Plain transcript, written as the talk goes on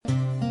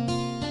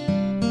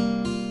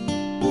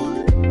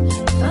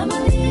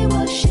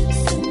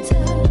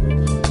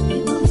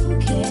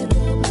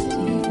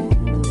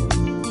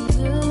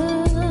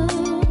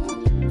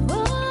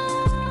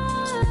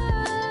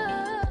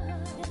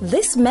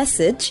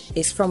message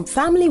is from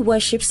Family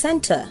Worship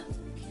Center.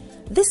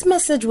 This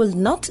message will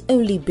not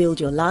only build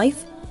your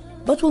life,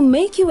 but will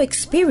make you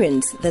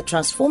experience the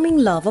transforming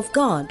love of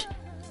God.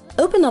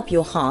 Open up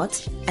your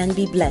heart and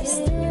be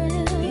blessed.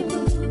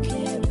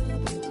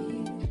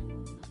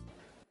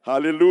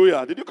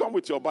 Hallelujah. Did you come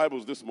with your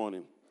Bibles this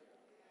morning?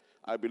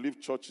 I believe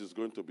church is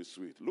going to be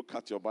sweet. Look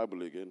at your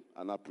Bible again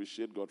and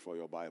appreciate God for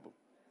your Bible.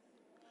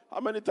 How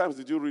many times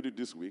did you read it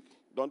this week?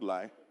 Don't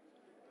lie.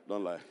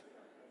 Don't lie.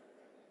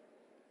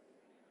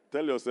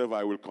 Tell yourself,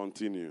 I will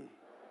continue.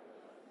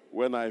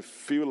 When I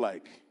feel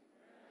like,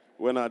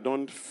 when I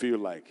don't feel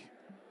like,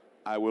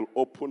 I will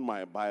open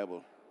my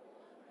Bible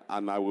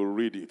and I will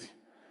read it.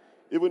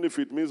 Even if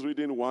it means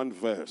reading one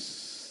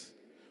verse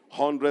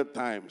 100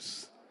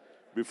 times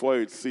before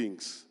it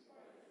sinks,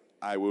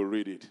 I will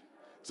read it.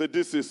 Say,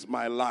 this is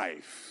my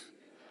life.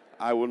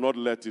 I will not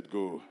let it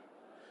go.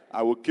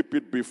 I will keep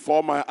it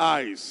before my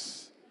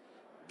eyes.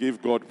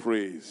 Give God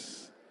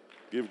praise.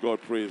 Give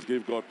God praise.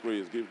 Give God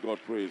praise. Give God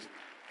praise.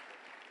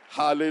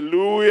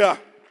 Hallelujah.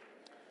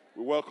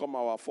 We welcome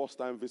our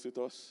first-time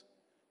visitors.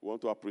 We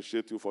want to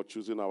appreciate you for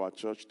choosing our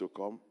church to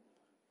come.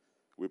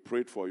 We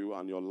prayed for you,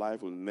 and your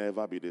life will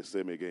never be the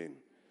same again.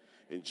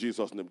 In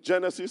Jesus' name.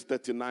 Genesis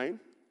 39.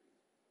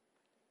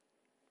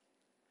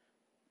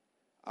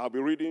 I'll be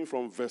reading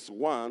from verse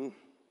 1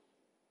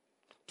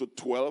 to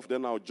 12.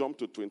 Then I'll jump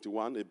to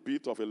 21. A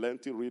bit of a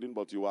lengthy reading,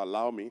 but you will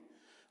allow me.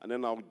 And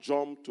then I'll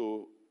jump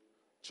to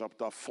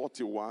chapter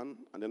 41.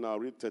 And then I'll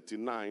read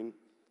 39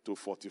 to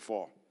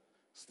 44.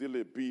 Still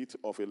a bit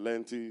of a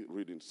lengthy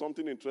reading.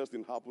 Something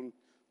interesting happened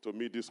to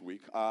me this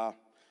week.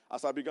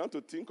 As I began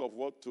to think of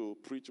what to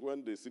preach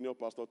when the senior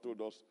pastor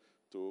told us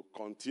to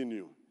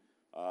continue,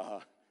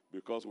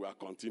 because we are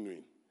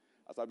continuing.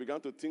 As I began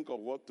to think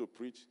of what to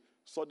preach,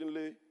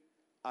 suddenly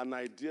an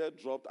idea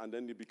dropped and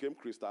then it became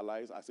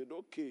crystallized. I said,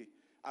 okay,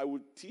 I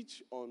will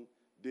teach on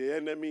the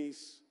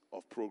enemies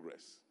of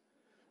progress.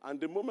 And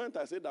the moment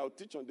I said I'll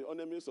teach on the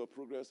enemies of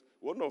progress,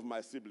 one of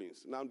my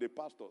siblings, now the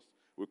pastors,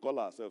 we call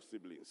ourselves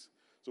siblings.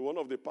 So one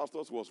of the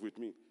pastors was with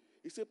me.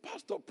 He said,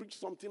 Pastor preached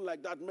something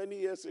like that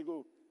many years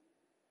ago.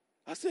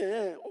 I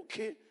said,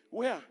 okay,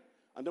 where?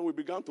 And then we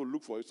began to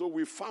look for it. So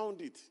we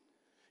found it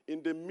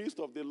in the midst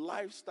of the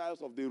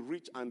lifestyles of the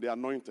rich and the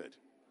anointed.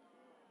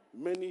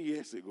 Many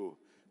years ago.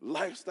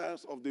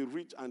 Lifestyles of the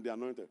rich and the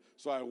anointed.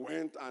 So I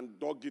went and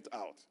dug it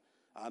out.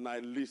 And I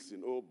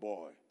listened. Oh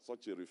boy,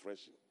 such a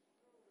refreshing.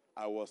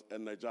 I was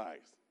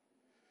energized.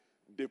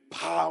 The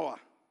power,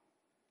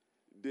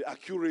 the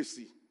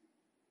accuracy,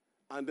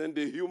 and then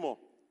the humor.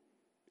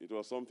 It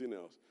was something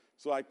else.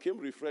 So I came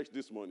refreshed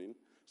this morning.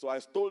 So I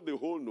stole the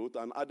whole note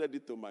and added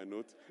it to my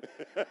note.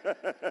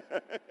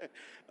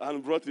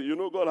 And brought it. You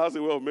know, God has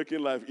a way of making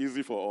life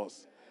easy for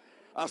us.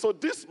 And so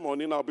this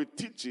morning I'll be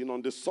teaching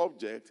on the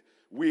subject,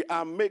 we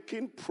are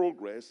making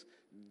progress.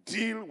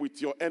 Deal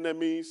with your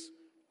enemies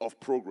of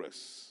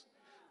progress.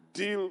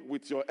 Deal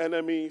with your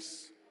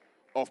enemies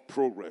of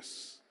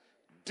progress.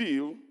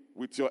 Deal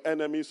with your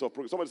enemies of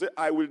progress. Somebody say,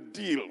 I will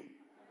deal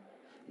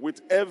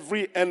with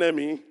every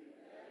enemy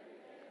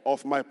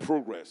of my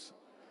progress.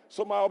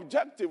 So my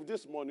objective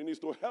this morning is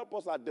to help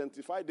us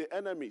identify the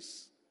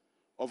enemies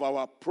of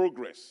our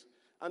progress.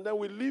 And then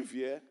we live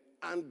here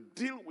and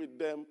deal with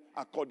them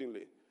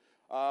accordingly.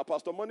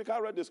 Pastor Monica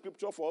read the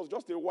scripture for us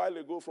just a while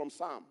ago from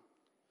Psalm.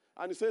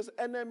 And it says,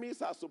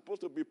 enemies are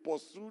supposed to be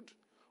pursued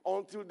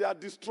until they are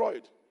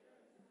destroyed.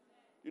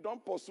 You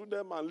don't pursue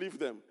them and leave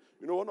them.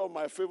 You know, one of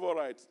my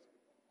favorite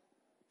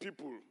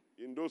people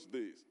in those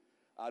days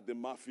are the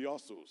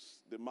mafiosos,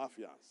 the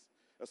mafians,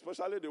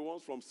 especially the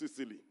ones from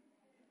Sicily.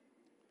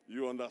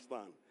 You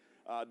understand?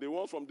 The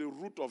ones from the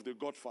root of the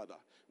Godfather.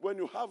 When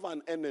you have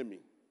an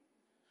enemy,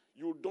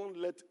 you don't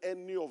let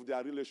any of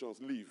their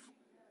relations leave.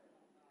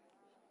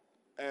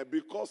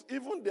 Because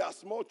even their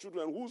small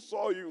children who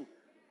saw you,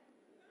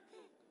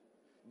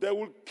 they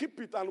will keep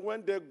it, and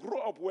when they grow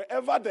up,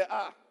 wherever they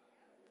are,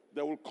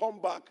 they will come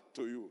back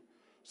to you.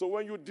 So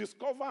when you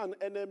discover an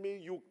enemy,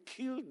 you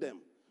kill them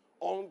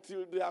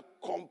until they are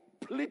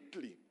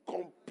completely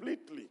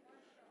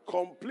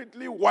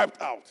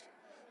wiped out.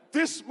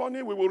 This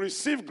morning we will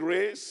receive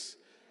grace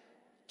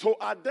to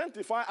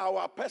identify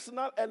our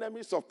personal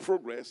enemies of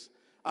progress,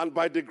 and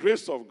by the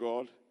grace of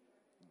God,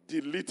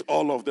 delete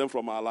all of them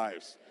from our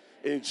lives.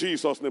 In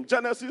Jesus' name.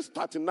 Genesis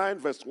 39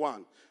 verse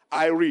 1.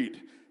 I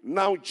read,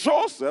 now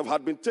Joseph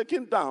had been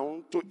taken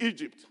down to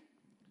Egypt,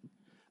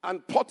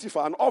 and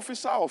Potiphar, an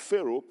officer of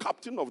Pharaoh,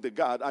 captain of the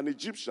guard, an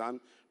Egyptian,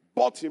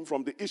 bought him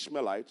from the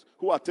Ishmaelites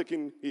who had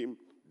taken him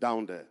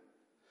down there.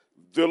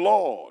 The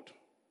Lord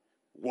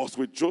was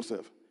with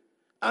Joseph,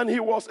 and he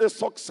was a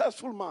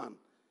successful man,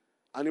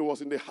 and he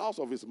was in the house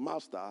of his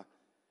master,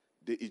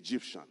 the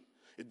Egyptian.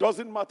 It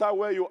doesn't matter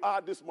where you are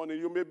this morning.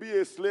 You may be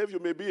a slave, you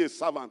may be a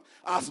servant.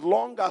 As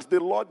long as the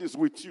Lord is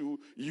with you,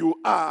 you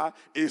are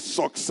a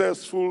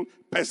successful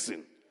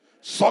person.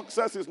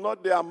 Success is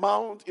not the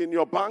amount in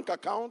your bank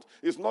account.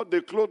 It's not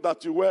the clothes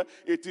that you wear.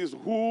 It is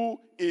who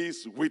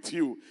is with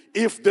you.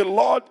 If the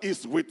Lord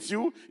is with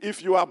you,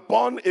 if you are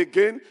born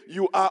again,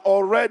 you are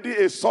already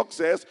a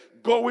success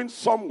going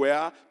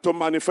somewhere to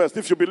manifest.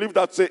 If you believe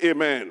that, say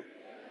amen.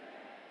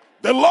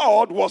 The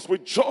Lord was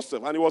with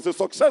Joseph, and he was a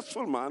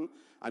successful man,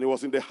 and he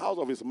was in the house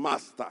of his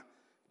master,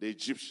 the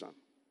Egyptian.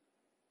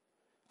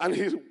 And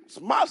his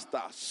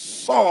master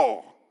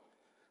saw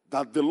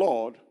that the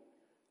Lord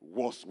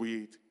was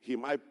with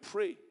him. I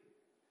pray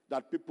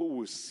that people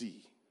will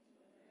see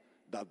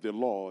that the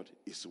Lord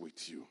is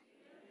with you.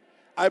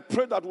 I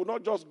pray that we'll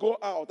not just go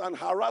out and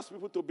harass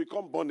people to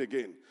become born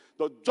again,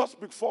 but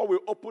just before we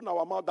open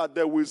our mouth, that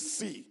they will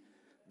see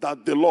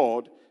that the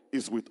Lord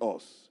is with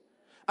us.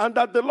 And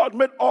that the Lord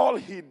made all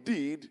he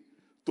did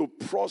to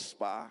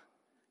prosper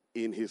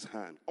in his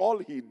hand. All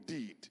he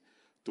did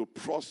to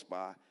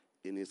prosper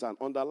in his hand.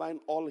 Underline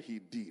all he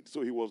did.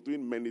 So he was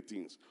doing many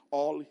things.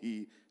 All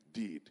he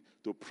did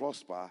to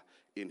prosper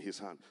in his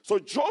hand. So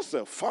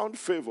Joseph found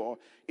favor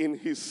in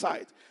his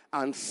sight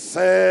and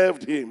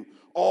served him.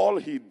 All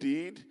he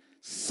did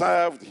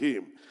served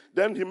him.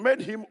 Then he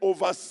made him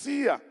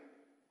overseer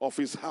of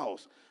his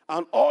house.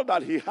 And all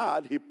that he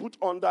had, he put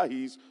under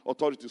his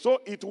authority. So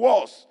it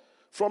was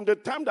from the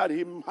time that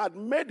he had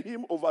made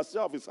him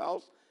overseer of his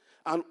house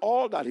and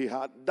all that he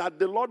had, that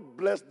the Lord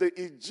blessed the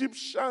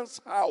Egyptian's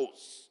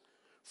house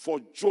for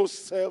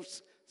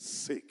Joseph's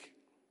sake.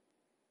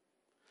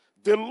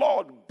 The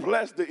Lord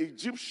blessed the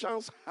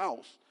Egyptian's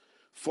house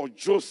for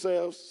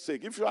Joseph's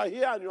sake. If you are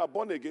here and you are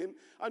born again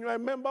and you are a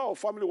member of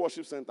Family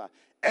Worship Center,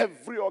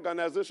 every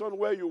organization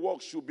where you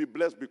work should be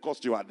blessed because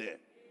you are there.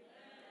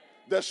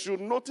 They should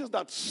notice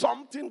that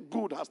something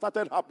good has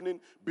started happening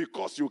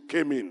because you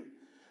came in.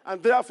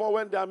 And therefore,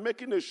 when they are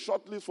making a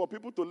short list for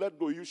people to let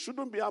go, you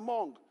shouldn't be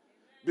among,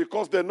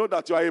 because they know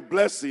that you are a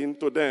blessing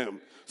to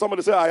them.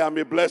 Somebody say, I am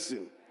a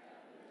blessing.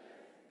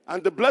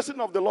 And the blessing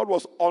of the Lord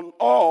was on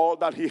all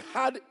that he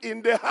had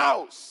in the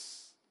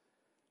house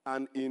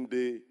and in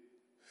the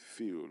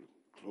field.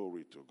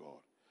 Glory to God.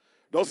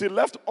 Thus he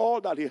left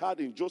all that he had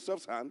in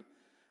Joseph's hand,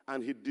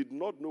 and he did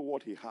not know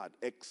what he had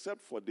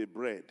except for the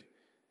bread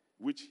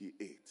which he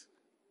ate.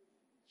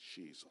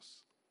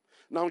 Jesus.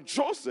 Now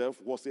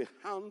Joseph was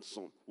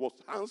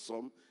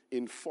handsome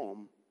in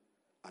form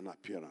and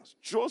appearance.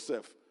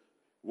 Joseph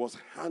was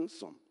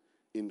handsome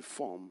in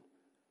form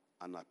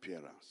and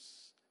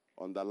appearance.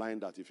 Underline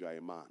that if you are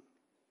a man.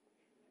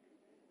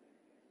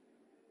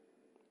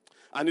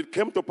 And it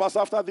came to pass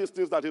after these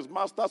things that his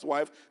master's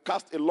wife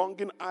cast a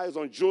longing eyes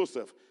on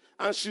Joseph.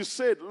 And she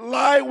said,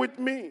 lie with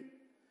me.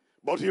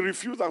 But he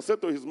refused and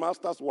said to his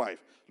master's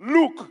wife,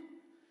 look,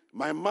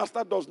 my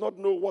master does not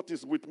know what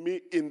is with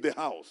me in the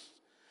house,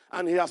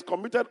 and he has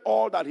committed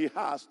all that he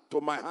has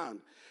to my hand.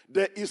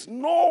 There is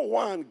no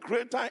one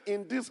greater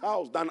in this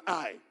house than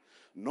I,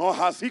 nor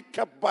has he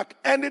kept back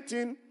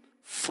anything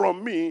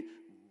from me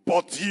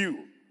but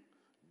you,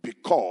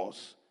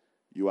 because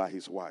you are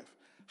his wife.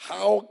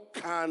 How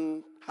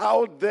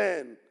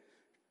then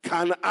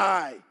can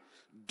I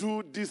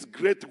do this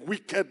great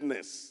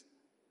wickedness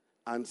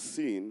and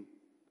sin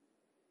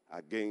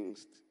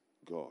against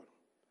God?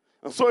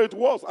 And so it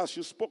was as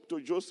she spoke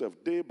to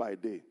Joseph day by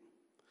day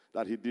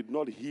that he did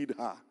not heed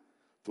her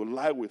to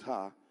lie with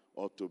her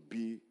or to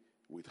be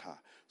with her.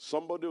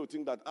 Somebody will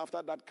think that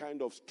after that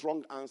kind of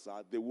strong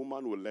answer, the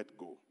woman will let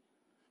go.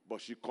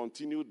 But she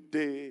continued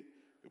day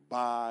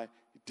by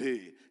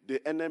day.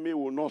 The enemy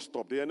will not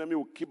stop. The enemy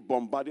will keep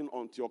bombarding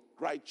until your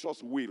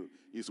righteous will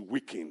is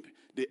weakened.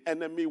 The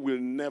enemy will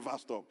never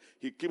stop.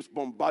 He keeps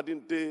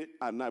bombarding day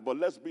and night. But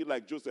let's be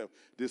like Joseph.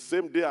 The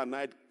same day and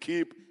night,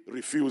 keep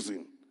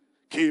refusing.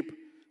 Keep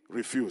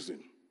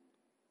refusing.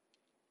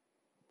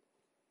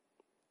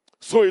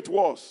 So it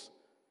was,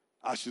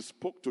 as she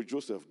spoke to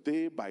Joseph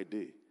day by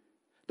day,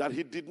 that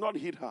he did not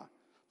heed her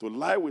to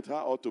lie with her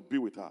or to be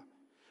with her.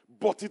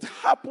 But it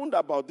happened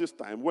about this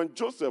time when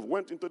Joseph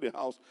went into the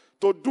house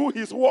to do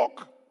his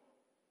work,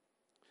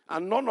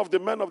 and none of the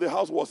men of the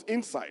house was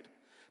inside,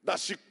 that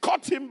she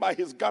caught him by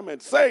his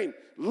garment, saying,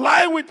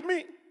 lie with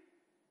me.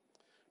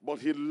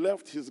 But he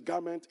left his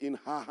garment in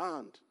her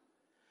hand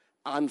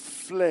and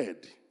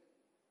fled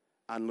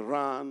and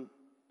ran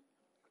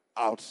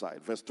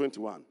outside. Verse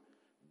 21.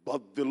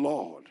 But the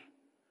Lord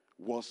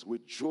was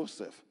with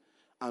Joseph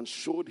and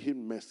showed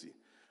him mercy.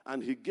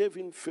 And he gave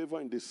him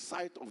favor in the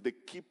sight of the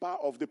keeper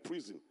of the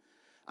prison.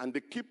 And the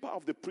keeper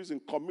of the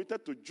prison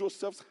committed to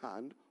Joseph's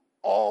hand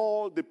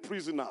all the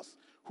prisoners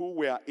who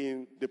were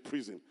in the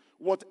prison.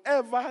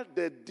 Whatever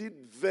they did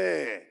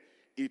there,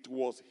 it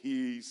was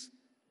his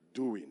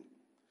doing.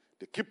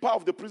 The keeper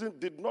of the prison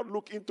did not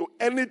look into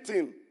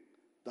anything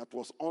that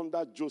was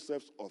under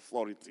Joseph's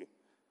authority,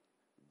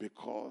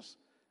 because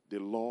the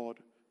Lord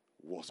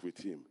was with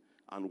him.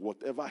 And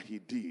whatever he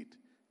did,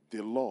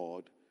 the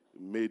Lord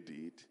made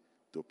it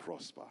to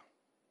prosper.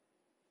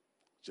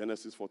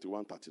 Genesis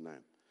 41:39.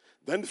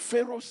 Then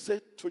Pharaoh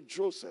said to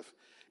Joseph,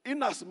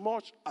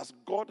 inasmuch as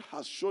God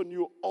has shown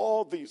you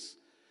all this,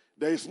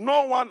 there is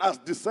no one as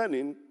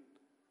discerning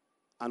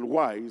and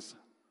wise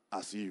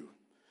as you.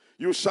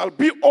 You shall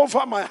be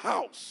over my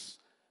house,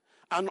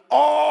 and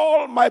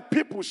all my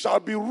people shall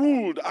be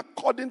ruled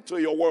according to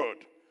your word.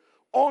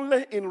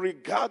 Only in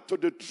regard to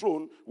the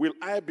throne will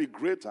I be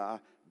greater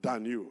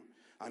than you.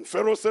 And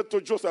Pharaoh said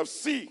to Joseph,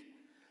 see,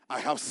 I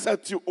have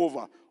set you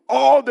over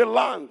all the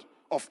land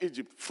of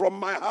Egypt, from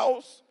my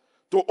house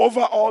to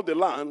over all the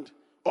land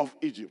of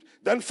Egypt.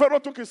 Then Pharaoh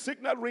took his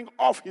signet ring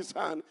off his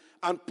hand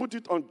and put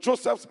it on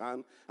Joseph's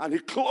hand, and he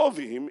clothed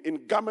him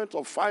in garments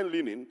of fine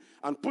linen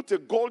and put a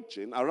gold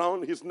chain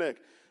around his neck.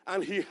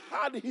 And he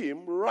had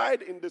him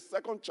ride in the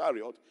second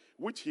chariot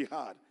which he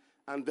had.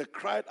 And they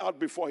cried out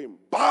before him,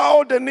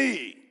 bow the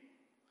knee.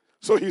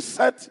 So he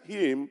set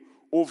him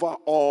over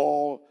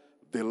all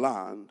the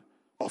land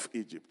of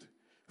Egypt.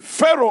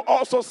 Pharaoh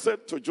also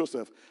said to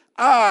Joseph,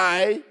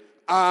 I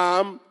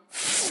am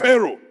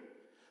Pharaoh,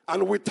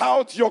 and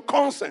without your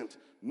consent,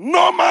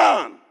 no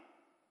man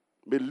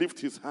may lift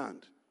his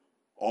hand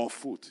or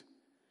foot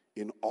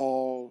in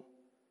all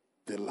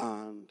the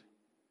land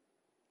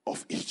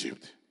of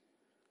Egypt.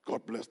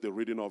 God bless the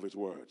reading of his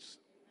words.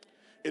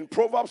 In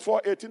Proverbs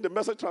 4:18, the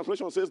Message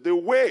translation says, the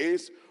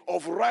ways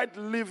of right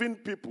living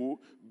people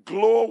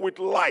glow with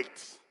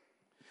light.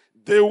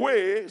 The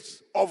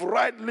ways of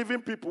right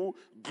living people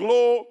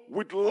glow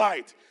with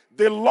light.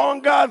 The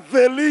longer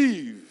they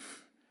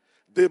live,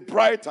 the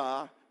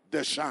brighter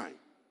they shine.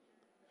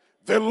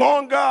 The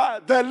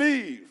longer they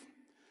live,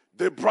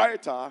 the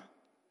brighter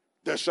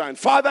they shine.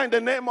 Father, in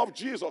the name of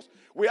Jesus,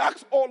 we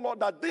ask, oh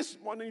Lord, that this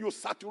morning you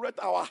saturate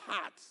our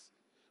hearts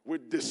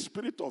with the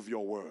spirit of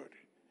your word.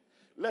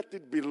 Let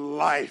it be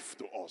life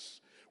to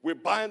us. We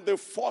bind the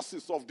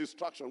forces of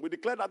distraction. We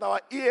declare that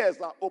our ears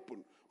are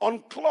open,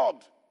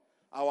 unclogged,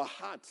 our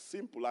hearts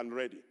simple and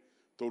ready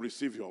to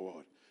receive your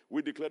word.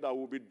 We declare that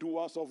we'll be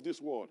doers of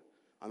this word,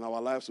 and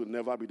our lives will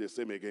never be the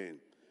same again.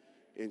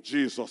 In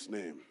Jesus'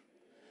 name.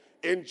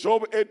 In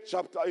Job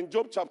chapter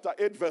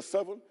 8, verse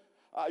 7,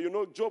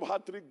 Job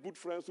had 3 good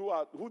friends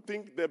who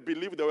think they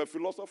believe they were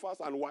philosophers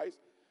and wise.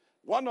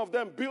 One of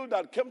them,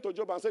 Bildad, came to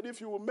Job and said,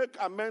 if you will make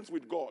amends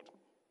with God,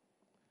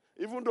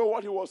 even though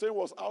what he was saying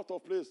was out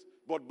of place,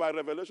 but by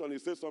revelation he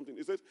says something.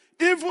 He says,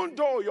 even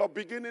though your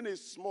beginning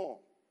is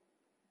small,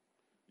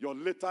 your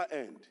later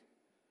end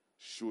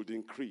should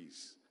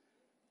increase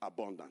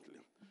abundantly.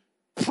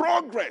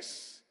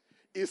 Progress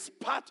is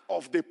part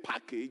of the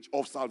package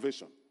of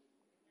salvation.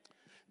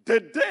 The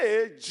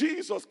day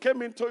Jesus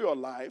came into your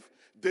life,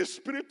 the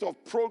spirit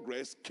of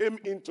progress came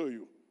into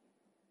you.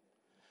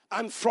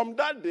 And from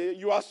that day,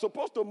 you are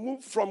supposed to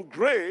move from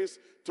grace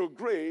to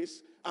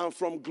grace and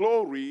from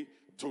glory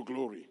to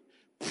glory.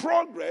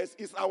 Progress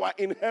is our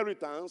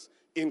inheritance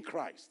in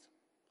Christ.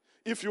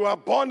 If you are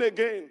born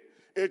again,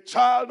 a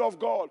child of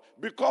God,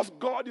 because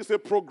God is a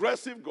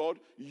progressive God,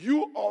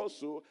 you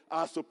also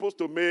are supposed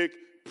to make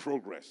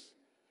progress.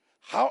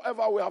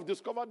 However, we have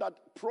discovered that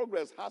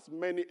progress has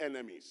many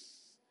enemies.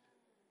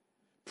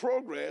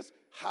 Progress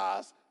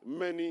has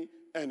many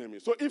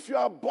enemies. So if you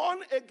are born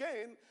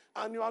again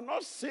and you are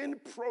not seeing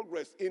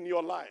progress in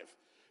your life,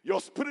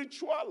 your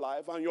spiritual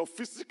life and your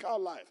physical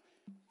life,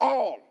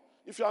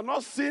 if you are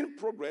not seeing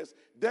progress,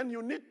 then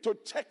you need to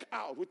check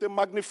out with a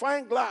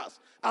magnifying glass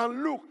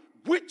and look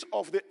which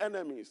of the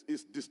enemies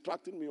is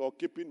distracting me or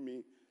keeping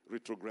me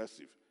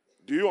retrogressive.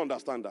 Do you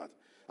understand that?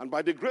 And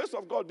by the grace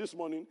of God this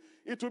morning,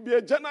 it will be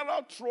a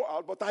general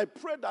throwout, but I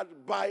pray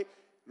that by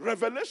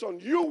revelation,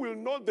 you will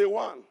know the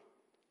one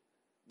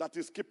that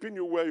is keeping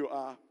you where you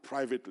are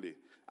privately,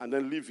 and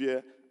then live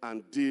here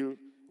and deal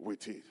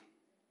with it.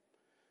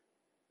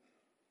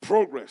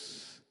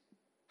 Progress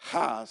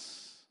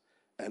has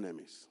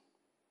enemies.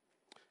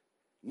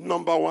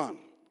 Number 1,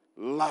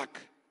 lack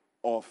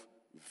of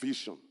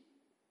vision.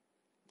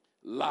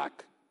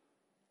 Lack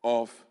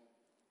of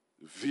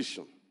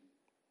vision.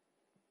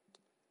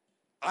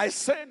 I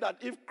say that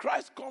if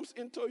Christ comes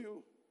into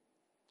you,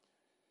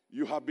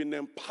 you have been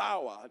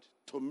empowered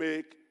to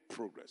make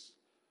progress.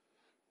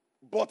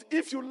 But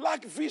if you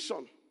lack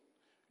vision,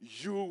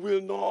 you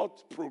will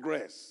not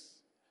progress.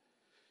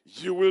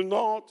 You will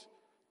not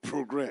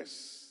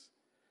progress.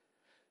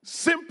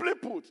 Simply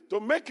put, to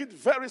make it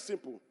very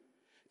simple,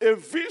 a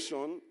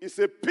vision is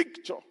a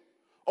picture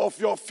of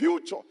your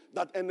future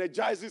that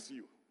energizes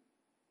you.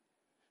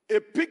 A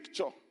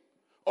picture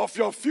of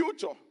your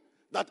future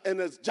that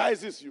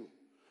energizes you.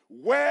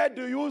 Where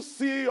do you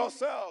see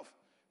yourself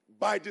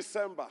by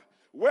December?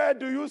 Where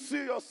do you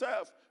see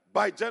yourself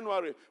by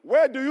January?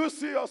 Where do you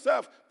see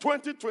yourself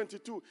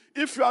 2022?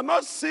 If you are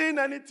not seeing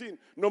anything,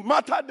 no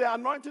matter the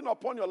anointing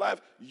upon your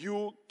life,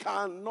 you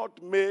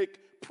cannot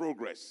make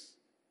progress.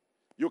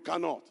 You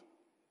cannot.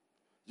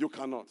 You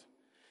cannot.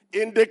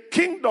 In the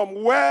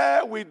kingdom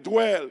where we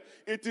dwell,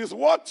 it is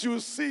what you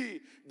see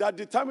that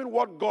determines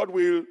what God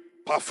will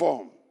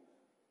perform.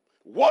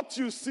 What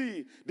you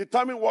see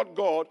determines what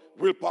God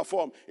will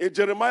perform. In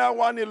Jeremiah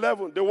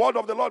 1:11, the word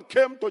of the Lord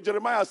came to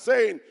Jeremiah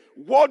saying,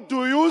 what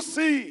do you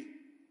see?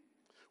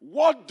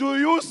 What do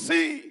you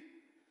see?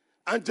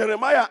 And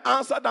Jeremiah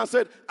answered and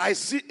said, I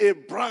see a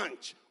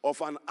branch of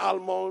an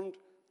almond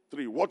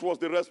 3. What was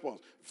the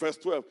response? Verse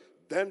 12.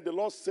 Then the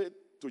Lord said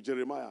to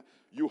Jeremiah,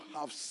 you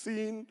have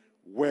seen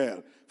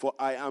well, for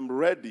I am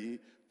ready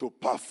to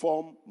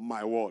perform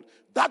my word.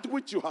 That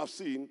which you have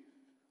seen,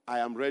 I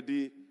am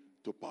ready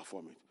to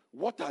perform it.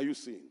 What are you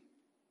seeing?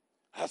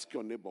 Ask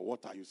your neighbor,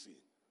 what are you seeing?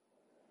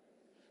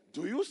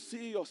 Do you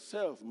see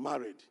yourself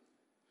married?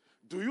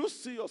 Do you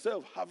see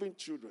yourself having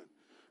children?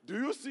 Do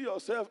you see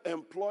yourself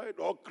employed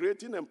or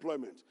creating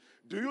employment?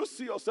 Do you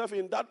see yourself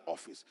in that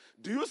office?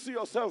 Do you see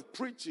yourself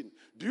preaching?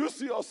 Do you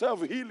see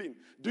yourself healing?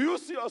 Do you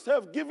see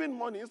yourself giving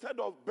money instead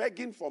of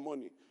begging for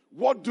money?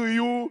 What do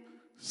you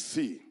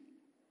see?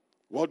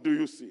 What do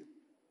you see?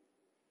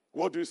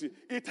 What do you see?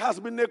 It has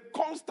been a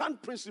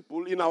constant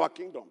principle in our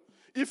kingdom.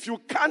 If you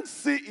can't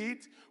see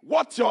it,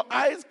 what your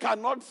eyes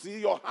cannot see,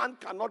 your hand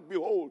cannot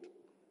behold.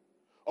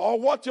 Or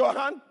what your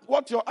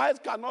eyes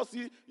cannot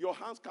see, your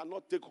hands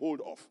cannot take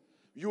hold of.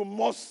 You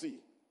must see.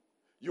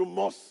 You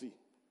must see.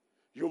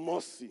 You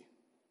must see.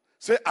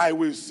 Say, I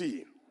will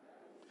see.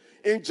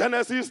 In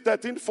Genesis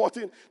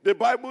 13:14, the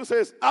Bible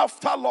says,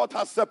 after Lot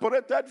has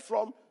separated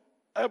from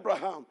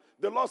Abraham,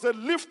 the Lord said,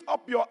 lift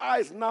up your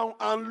eyes now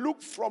and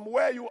look from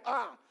where you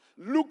are.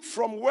 Look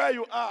from where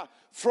you are.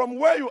 From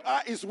where you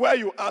are is where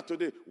you are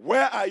today.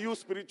 Where are you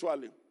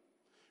spiritually?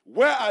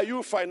 Where are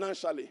you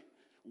financially?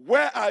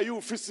 Where are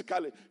you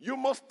physically? You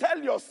must tell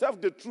yourself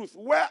the truth.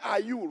 Where are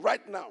you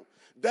right now?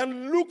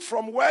 Then look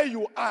from where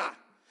you are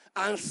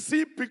and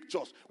see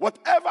pictures.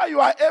 Whatever you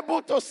are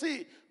able to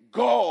see,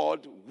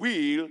 God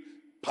will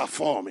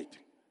perform it.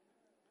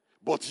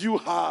 But you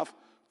have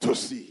to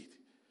see it.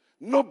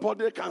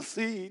 Nobody can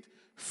see it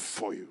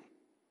for you.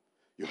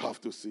 You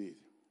have to see it.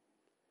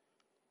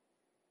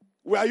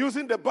 We are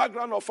using the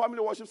background of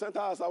Family Worship Center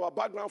as our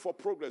background for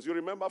progress. You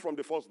remember from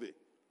the first day.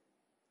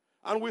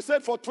 And we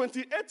said for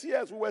 28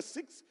 years we were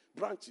 6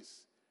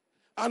 branches.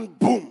 And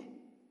boom,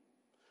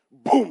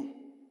 boom.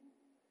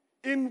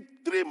 In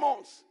 3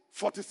 months,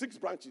 46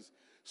 branches.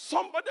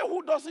 Somebody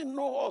who doesn't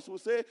know us will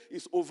say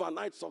it's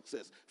overnight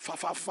success.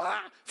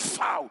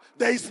 Foul.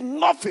 There is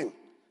nothing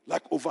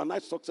like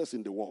overnight success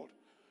in the world.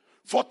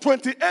 For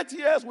 28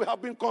 years we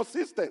have been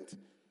consistent.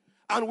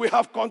 And we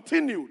have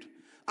continued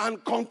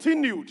and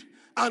continued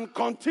and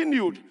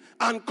continued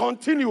and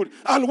continued.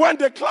 And when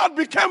the cloud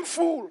became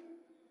full,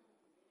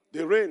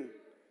 the rain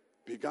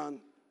began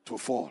to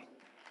fall.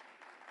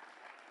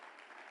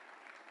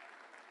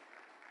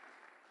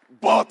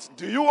 But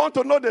do you want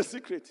to know the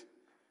secret?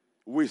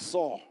 We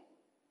saw.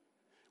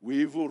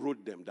 We even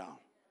wrote them down.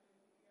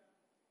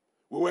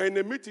 We were in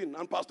a meeting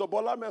and Pastor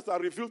Bola Mensah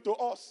revealed to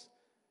us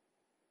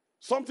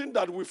something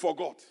that we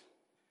forgot.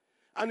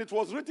 And it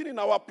was written in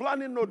our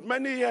planning note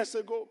many years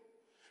ago.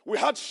 We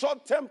had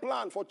short-term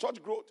plan for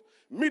church growth,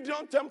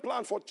 medium-term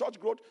plan for church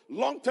growth,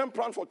 long-term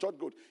plan for church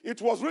growth.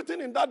 It was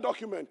written in that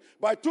document.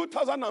 By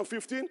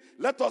 2015,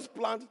 let us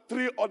plant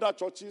 3 other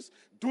churches,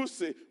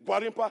 Dulce,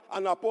 Gwarimpa,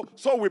 and Apo,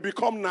 so we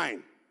become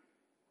 9.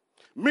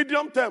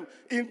 Medium term,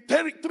 in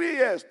 3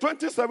 years,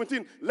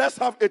 2017, let's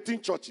have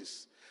 18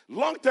 churches.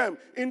 Long term,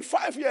 in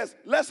 5 years,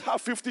 let's have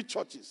 50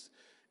 churches.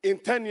 In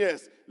 10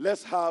 years,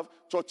 let's have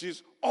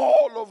churches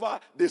all over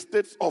the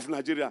states of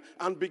Nigeria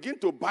and begin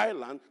to buy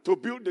land to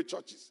build the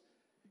churches.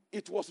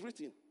 It was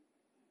written.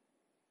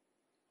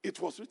 It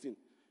was written.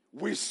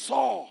 We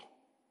saw.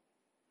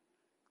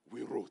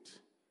 We wrote.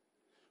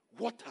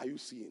 What are you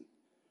seeing?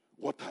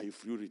 What are you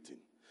written?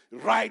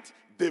 Write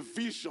the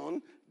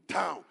vision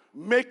down.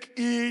 Make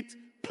it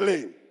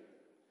plain.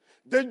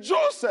 The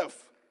Joseph,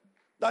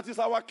 that is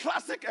our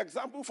classic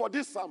example for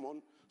this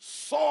sermon,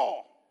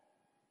 saw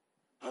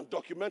and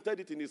documented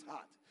it in his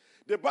heart.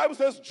 The Bible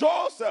says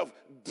Joseph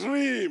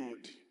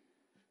dreamed.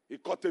 He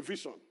caught a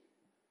vision.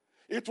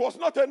 It was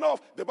not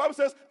enough. The Bible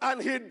says,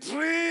 and he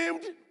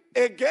dreamed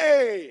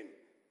again.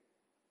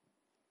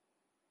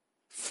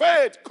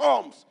 Faith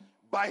comes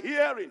by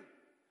hearing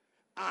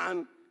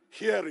and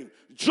hearing.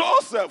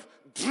 Joseph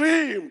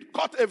dreamed,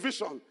 caught a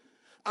vision,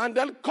 and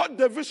then caught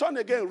the vision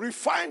again,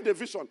 refined the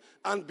vision,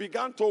 and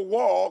began to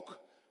walk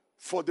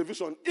for the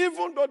vision,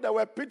 even though there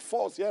were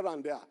pitfalls here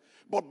and there.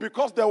 But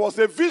because there was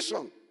a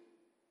vision,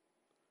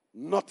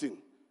 nothing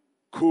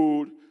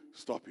could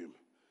stop him.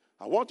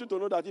 I want you to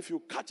know that if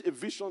you catch a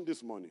vision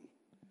this morning,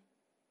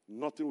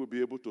 nothing will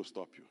be able to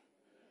stop you.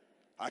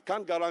 I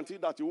can't guarantee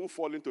that you won't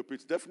fall into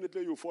pits.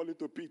 Definitely you'll fall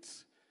into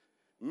pits.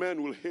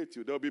 Men will hate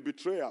you. There will be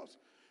betrayals.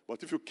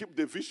 But if you keep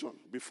the vision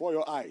before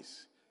your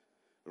eyes,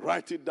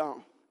 write it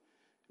down,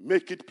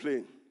 make it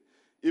plain,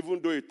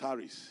 even though it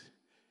tarries,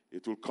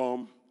 it will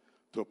come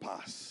to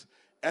pass.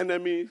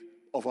 Enemy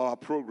of our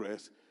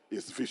progress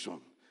is vision.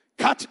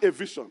 Catch a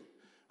vision.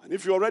 And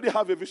if you already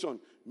have a vision,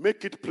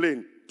 make it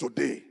plain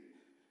today.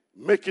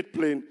 Make it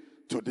plain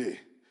today.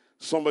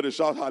 Somebody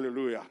shout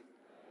hallelujah.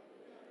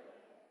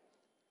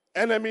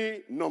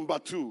 Enemy number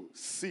 2,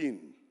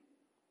 sin.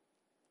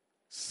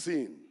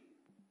 Sin.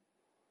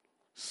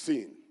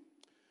 Sin.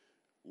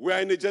 We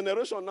are in a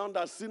generation now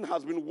that sin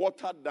has been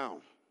watered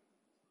down.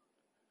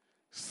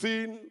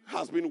 Sin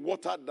has been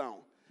watered down.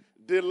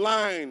 The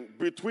line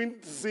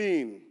between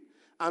sin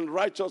and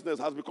righteousness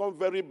has become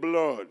very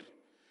blurred.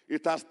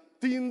 it has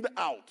thinned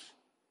out.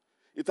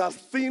 It has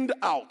thinned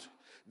out.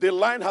 The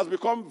line has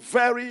become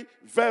very,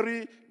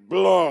 very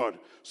blurred.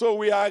 So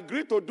we are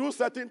agreed to do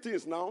certain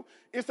things now.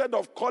 Instead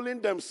of calling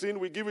them sin,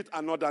 we give it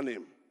another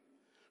name.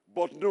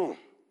 But no.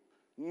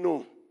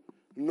 You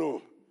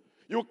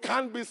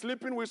can't be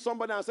sleeping with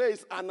somebody and say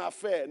it's an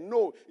affair.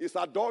 No, it's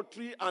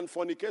adultery and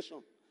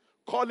fornication.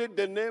 Call it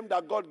the name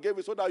that God gave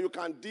you so that you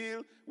can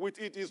deal with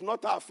it. It's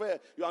not an affair.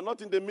 You are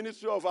not in the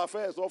ministry of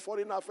affairs or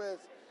foreign affairs.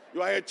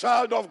 You are a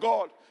child of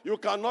God. You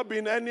cannot be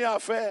in any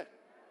affair.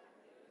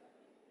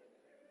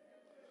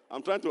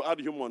 I'm trying to add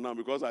humor now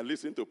because I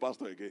listen to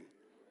Pastor again.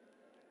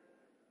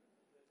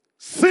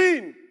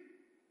 Sin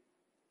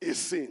is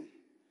sin.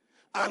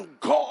 And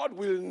God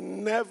will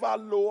never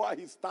lower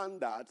his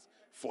standards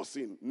for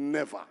sin.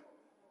 Never.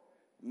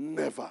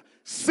 Never.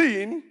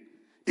 Sin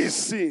is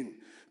sin.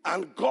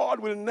 And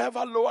God will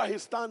never lower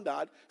his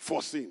standard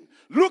for sin.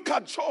 Look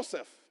at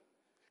Joseph.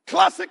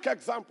 Classic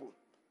example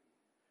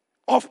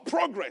of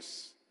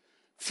progress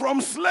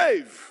from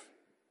slave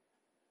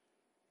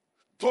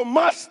to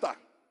master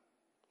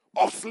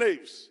of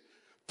slaves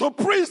to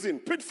prison,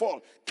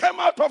 pitfall, came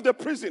out of the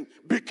prison,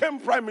 became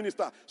prime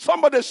minister.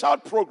 Somebody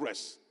shout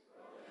progress.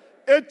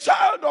 A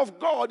child of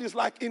God is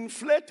like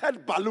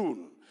inflated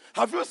balloon.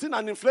 Have you seen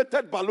an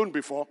inflated balloon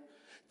before?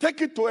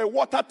 Take it to a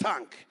water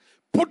tank.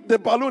 Put the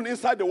balloon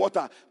inside the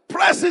water.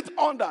 Press it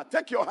under.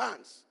 Take your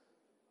hands.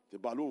 The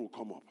balloon will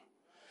come up.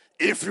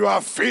 If you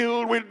are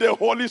filled with the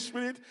Holy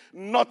Spirit,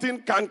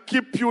 nothing can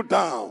keep you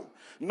down.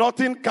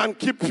 Nothing can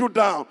keep you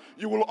down.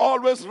 You will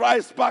always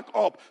rise back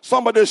up.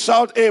 Somebody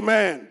shout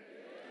amen. Amen.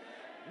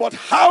 But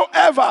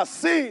however,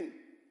 sin,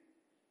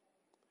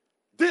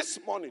 this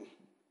morning,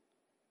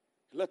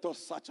 let us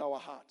search our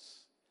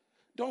hearts.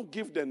 Don't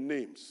give them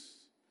names.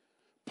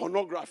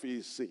 Pornography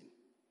is sin.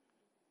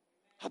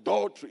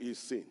 Adultery is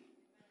sin.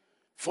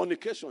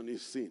 Fornication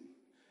is sin.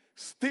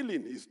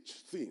 Stealing is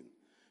sin.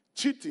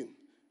 Cheating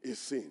is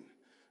sin.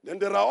 Then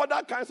there are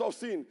other kinds of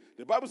sin.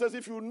 The Bible says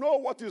if you know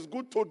what is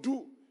good to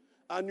do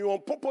and you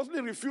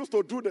purposely refuse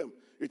to do them,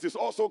 it is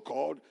also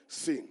called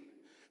sin.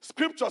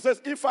 Scripture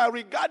says if I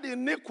regard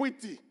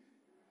iniquity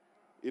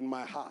in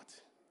my heart,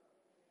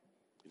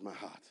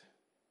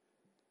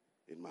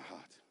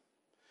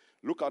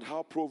 look at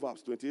how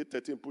Proverbs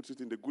 28:13 puts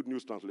it in the Good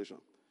News Translation.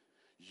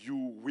 You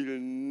will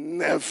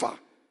never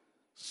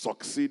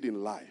succeed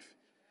in life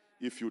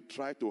if you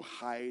try to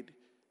hide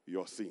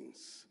your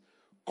sins.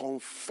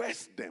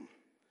 Confess them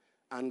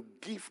and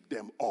give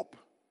them up.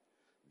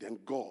 Then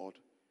God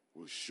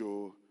will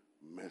show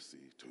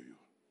mercy to you.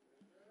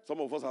 Some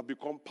of us have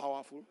become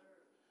powerful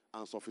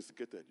and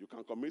sophisticated. You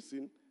can commit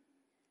sin,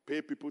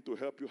 pay people to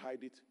help you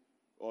hide it,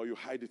 or you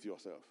hide it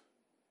yourself.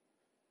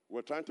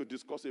 We're trying to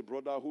discuss a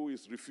brother who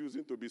is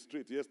refusing to be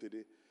straight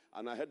yesterday,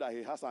 and I heard that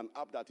he has an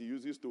app that he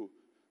uses to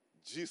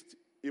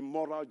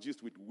immoral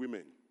gist with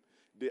women.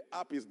 The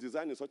app is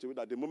designed in such a way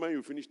that the moment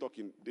you finish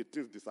talking, the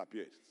thing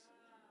disappears.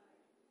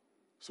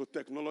 So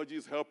technology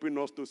is helping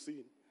us to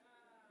sin.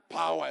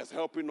 Power is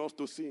helping us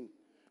to sin.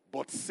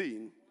 But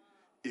sin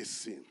is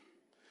sin.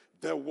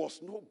 There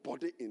was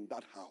nobody in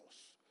that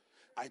house.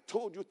 I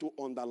told you to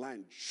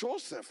underline,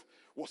 Joseph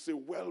was a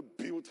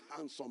well-built,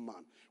 handsome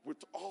man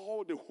with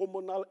all the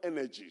hormonal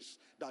energies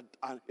that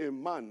a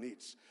man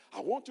needs. I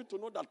want you to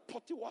know that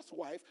Potiphar's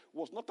wife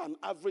was not an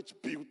average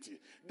beauty.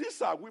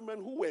 These are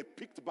women who were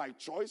picked by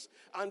choice,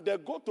 and they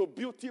go to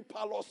beauty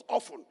parlors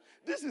often.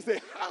 This is a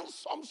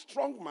handsome,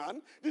 strong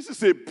man. This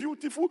is a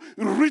beautiful,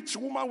 rich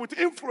woman with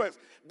influence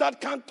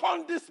that can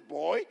turn this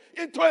boy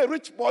into a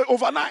rich boy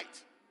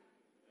overnight.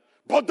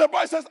 But the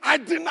boy says, I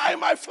deny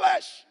my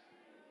flesh.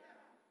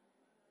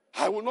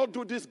 I will not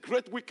do this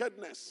great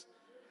wickedness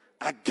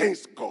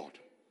against God.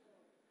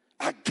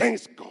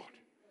 Against God.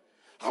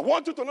 I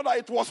want you to know that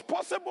it was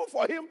possible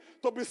for him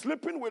to be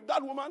sleeping with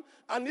that woman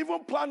and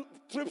even plan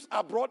trips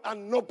abroad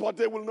and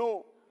nobody will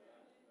know.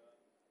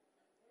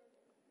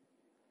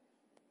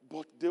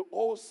 But the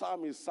old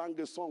psalmist sang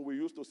a song we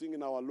used to sing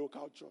in our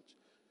local church.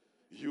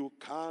 You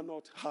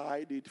cannot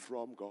hide it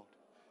from God.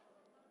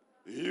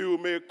 You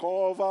may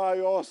cover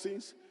your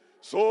sins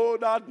so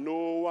that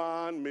no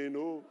one may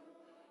know.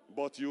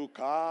 But you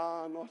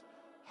cannot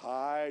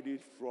hide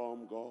it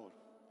from God.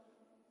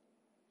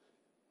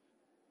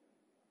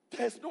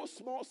 There's no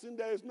small sin,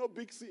 there is no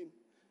big sin.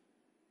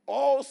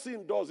 All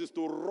sin does is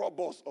to rob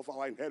us of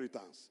our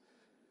inheritance.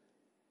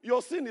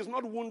 Your sin is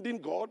not wounding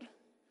God.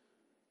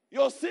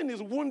 Your sin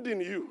is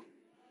wounding you.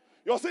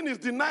 Your sin is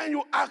denying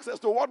you access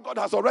to what God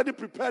has already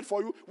prepared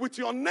for you with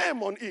your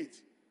name on it.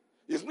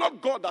 It's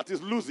not God that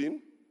is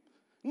losing.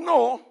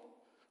 No,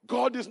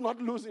 God is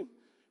not losing.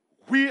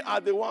 We are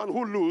the one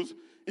who lose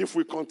if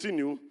we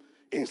continue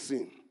in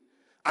sin.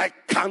 I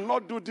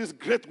cannot do this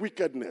great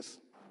wickedness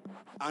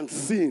and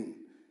sin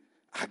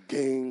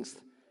against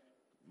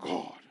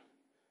God.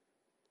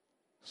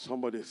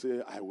 Somebody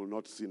say, I will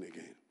not sin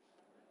again.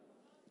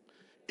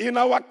 In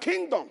our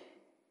kingdom,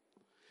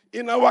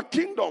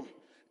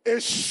 a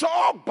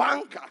sure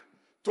banker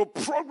to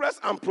progress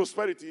and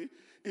prosperity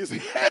is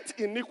hate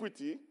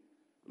iniquity,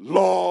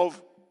 love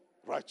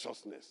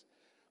righteousness.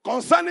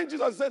 Concerning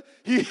Jesus, he said,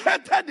 he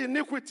hated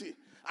iniquity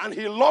and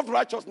he loved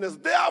righteousness.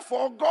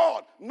 Therefore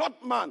God,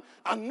 not man,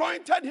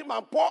 anointed him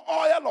and poured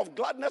oil of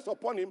gladness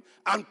upon him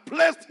and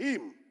placed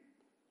him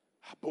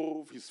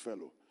above his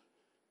fellow.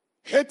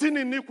 Hating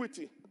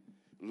iniquity,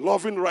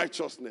 loving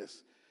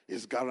righteousness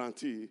is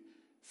guarantee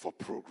for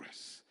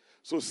progress.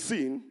 So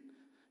sin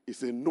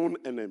is a known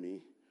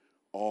enemy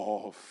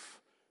of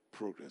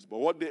progress. But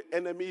what the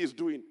enemy is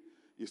doing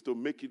is to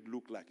make it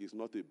look like it's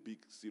not a big,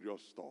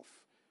 serious stuff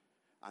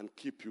and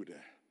keep you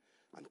there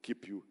and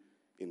keep you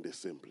in the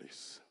same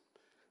place.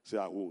 Say,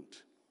 I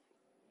won't.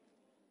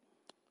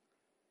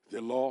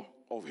 The law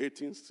of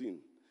hating sin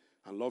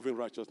and loving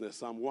righteousness.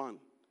 Psalm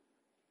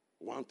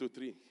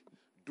 1:1-3.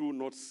 Do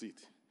not sit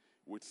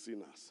with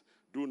sinners.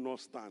 Do not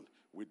stand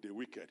with the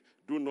wicked.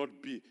 Do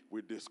not be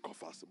with the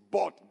scoffers.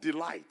 But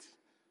delight.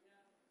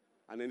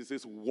 And then it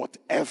says,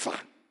 whatever.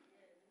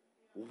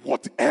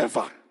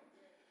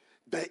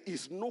 There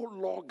is no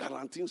law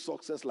guaranteeing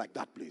success like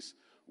that place.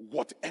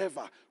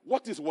 Whatever.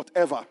 What is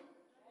whatever?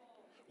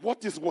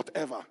 What is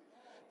whatever?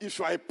 If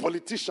you are a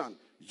politician,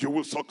 you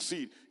will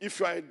succeed. If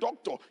you are a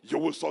doctor, you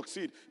will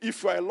succeed.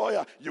 If you are a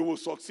lawyer, you will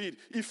succeed.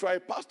 If you are a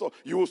pastor,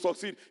 you will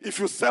succeed. If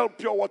you sell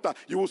pure water,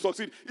 you will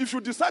succeed. If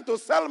you decide to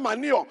sell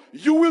manure,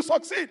 you will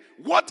succeed.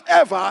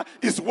 Whatever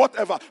is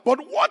whatever. But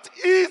what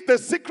is the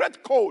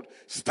secret code?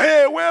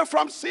 Stay away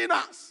from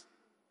sinners.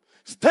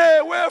 Stay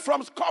away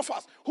from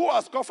scoffers. Who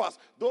are scoffers?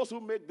 Those who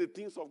make the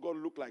things of God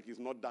look like it's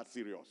not that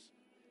serious.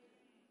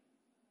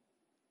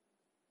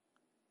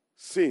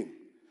 Sin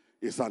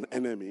is an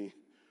enemy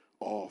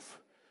of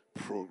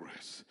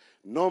progress.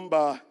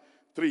 Number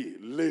 3,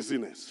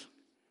 laziness.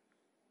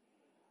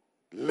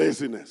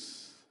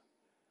 Laziness.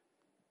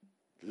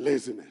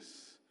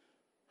 Laziness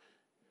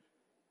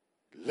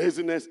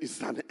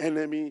is an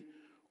enemy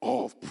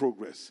of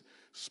progress.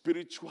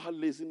 Spiritual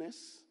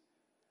laziness,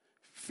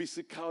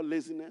 physical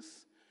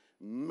laziness,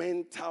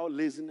 mental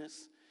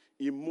laziness,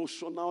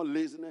 emotional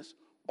laziness,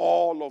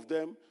 all of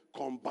them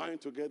combined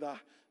together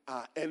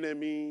are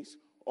enemies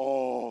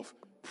of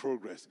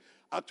progress.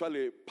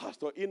 Actually,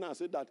 Pastor Ina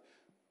said that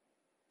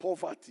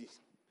poverty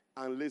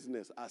and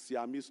laziness are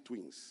Siamese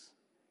twins.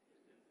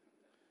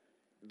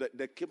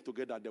 They came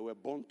together, they were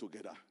born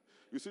together.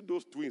 You see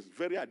those twins,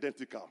 very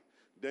identical.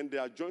 Then they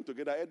are joined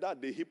together either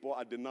at the hip or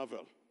at the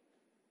navel.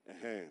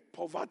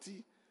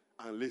 Poverty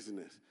and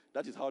laziness.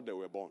 That is how they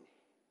were born.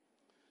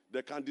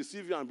 They can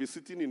deceive you and be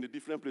sitting in a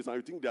different place and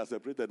you think they are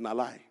separated. Nah,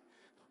 lie.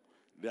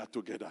 They are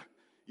together.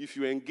 If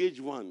you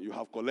engage one, you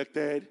have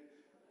collected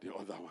the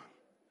other one.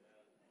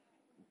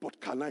 But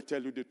can I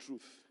tell you the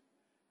truth?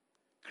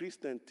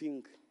 Christians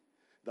think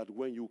that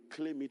when you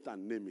claim it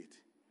and name it,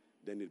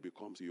 then it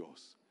becomes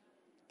yours.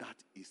 That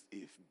is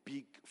a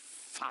big,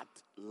 fat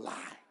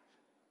lie.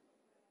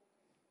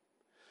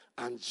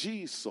 And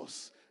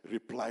Jesus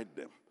replied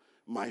them,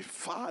 my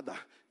Father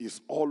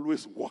is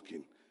always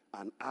working,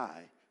 and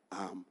I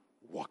am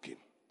working.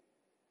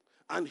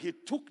 And he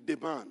took the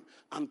man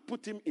and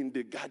put him in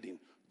the garden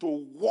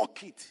to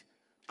work it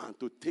and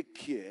to take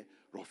care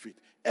of it.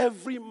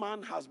 Every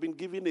man has been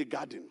given a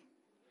garden.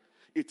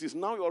 It is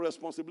now your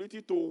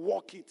responsibility to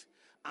work it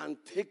and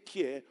take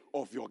care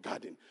of your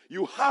garden.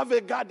 You have a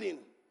garden.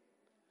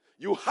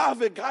 You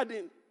have a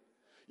garden.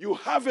 You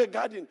have a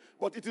garden,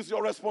 but it is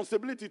your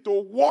responsibility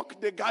to work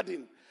the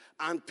garden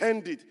and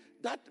tend it.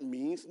 That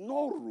means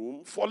no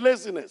room for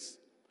laziness.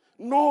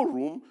 No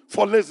room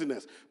for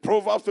laziness.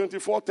 Proverbs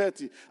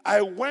 24:30.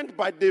 I went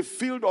by the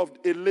field of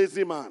a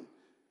lazy man,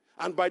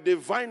 and by the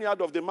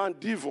vineyard of the man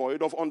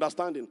devoid of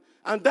understanding.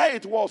 And there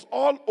it was,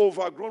 all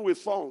overgrown with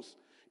thorns.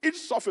 Each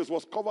surface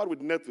was covered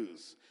with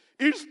nettles.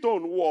 Each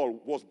stone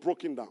wall was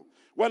broken down.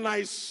 When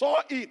I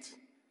saw it,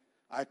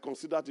 I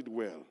considered it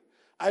well.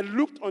 I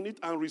looked on it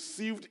and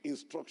received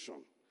instruction.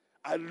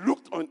 I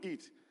looked on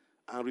it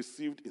and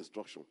received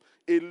instruction.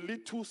 A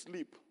little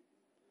sleep,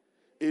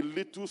 a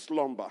little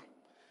slumber,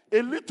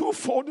 a little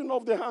folding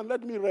of the hand,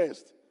 let me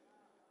rest.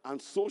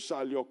 And so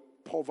shall your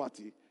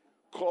poverty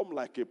come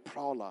like a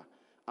prowler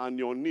and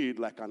your need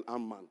like an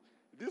armed man.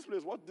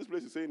 What this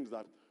place is saying is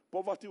that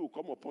poverty will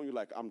come upon you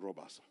like armed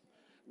robbers.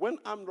 When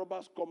armed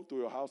robbers come to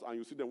your house and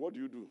you see them, what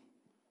do?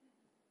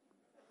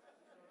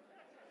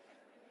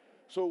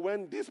 So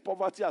when this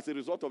poverty as a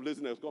result of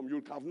laziness comes,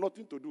 you have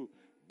nothing to do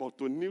but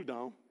to kneel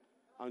down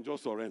and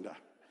just surrender.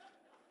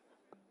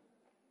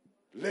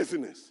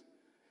 Laziness.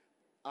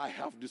 I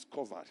have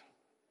discovered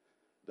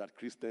that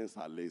Christians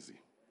are lazy.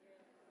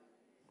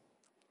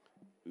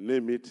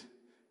 Name it,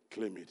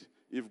 claim it.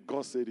 If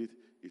God said it,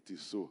 it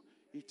is so.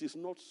 It is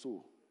not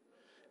so.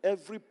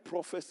 Every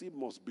prophecy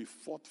must be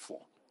fought for.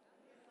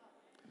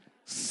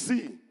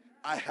 See,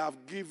 I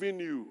have given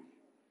you.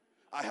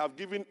 I have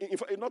given, in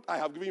fact, not I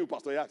have given you,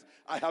 Pastor Yax.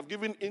 I have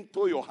given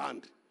into your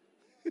hand.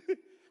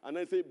 And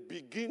then say,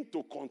 begin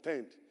to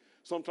contend.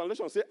 Some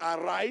translations say,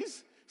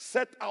 arise,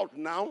 set out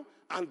now,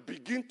 and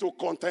begin to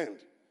contend.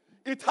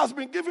 It has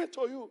been given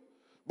to you.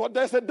 But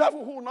there's a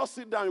devil who will not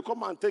sit down. You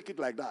come and take it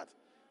like that.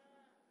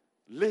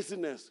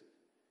 Laziness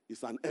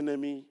is an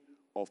enemy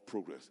of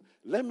progress.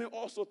 Let me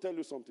also tell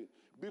you something.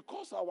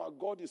 Because our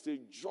God is a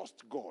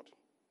just God,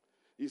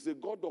 He's a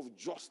God of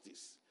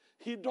justice.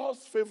 He does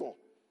favor.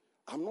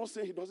 I'm not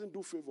saying He doesn't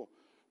do favor.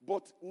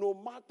 But no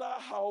matter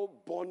how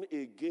born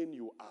again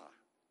you are,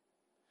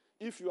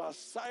 if you are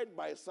side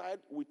by side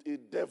with a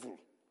devil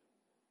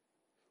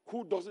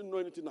who doesn't know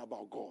anything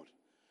about God,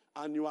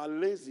 and you are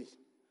lazy,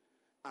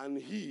 and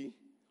he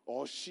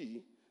or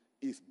she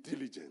is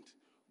diligent,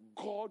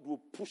 God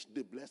will push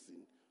the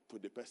blessing to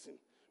the person,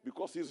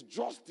 because His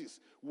justice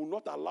will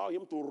not allow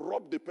Him to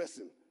rob the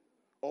person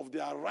of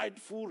their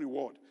rightful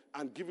reward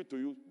and give it to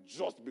you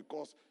just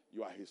because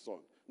you are His son.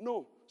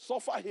 No,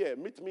 suffer here,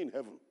 meet me in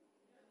heaven.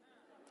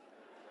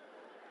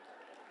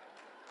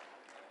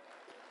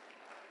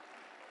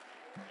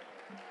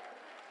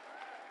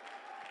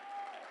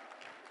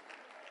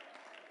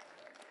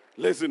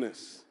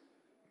 Laziness.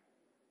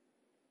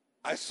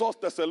 I saw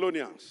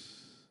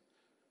Thessalonians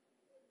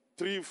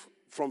 3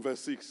 from verse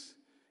 6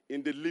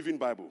 in the Living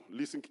Bible.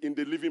 Listen, in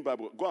the Living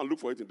Bible. Go and look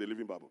for it in the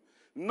Living Bible.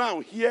 Now,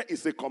 here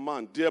is a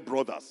command, dear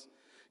brothers,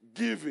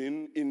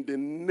 given in the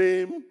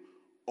name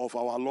of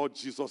our Lord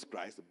Jesus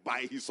Christ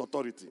by His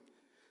authority.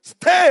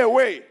 Stay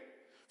away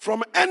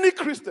from any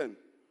Christian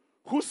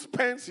who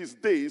spends his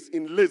days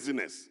in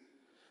laziness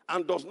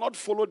and does not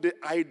follow the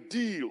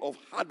ideal of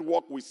hard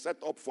work we set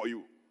up for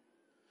you.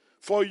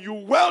 For you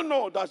well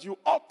know that you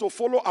ought to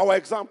follow our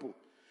example.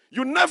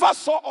 You never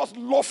saw us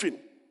loafing.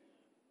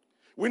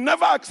 We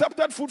never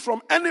accepted food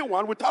from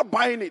anyone without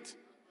buying it.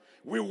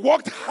 We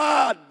worked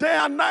hard day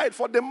and night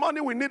for the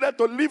money we needed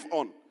to live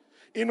on,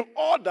 in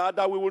order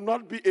that we will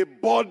not be a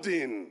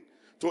burden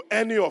to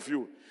any of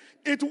you.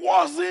 It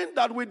wasn't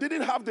that we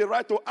didn't have the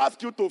right to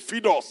ask you to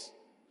feed us,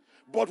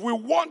 but we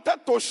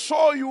wanted to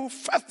show you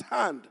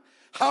firsthand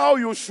how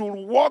you should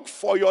work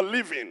for your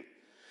living.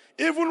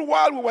 Even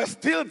while we were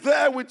still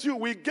there with you,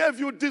 we gave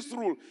you this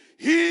rule: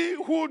 he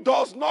who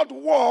does not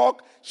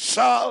work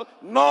shall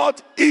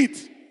not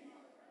eat.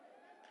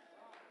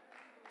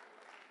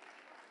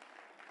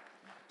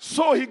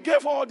 So he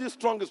gave all this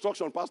strong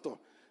instruction, Pastor,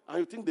 and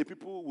you think the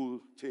people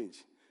will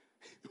change.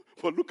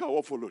 But look at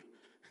what followed.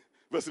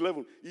 Verse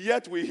 11,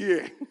 yet we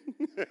hear.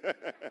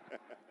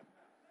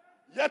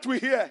 Yet we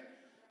hear.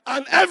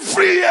 And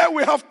every year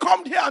we have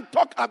come here and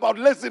talk about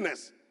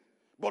laziness.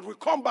 But we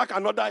come back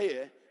another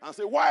year and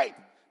say, why?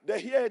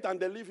 They hear it and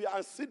they leave here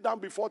and sit down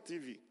before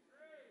TV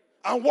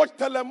and watch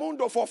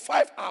Telemundo for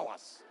 5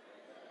 hours.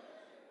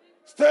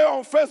 Stay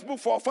on Facebook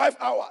for 5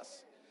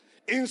 hours.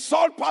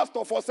 Insult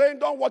pastor for saying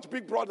don't watch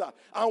Big Brother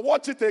and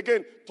watch it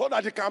again so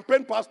that he can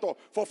pain pastor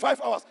for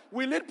 5 hours.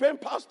 Will it pain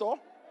pastor?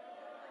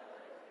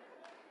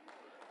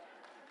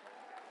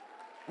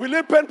 Will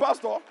it pain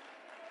pastor?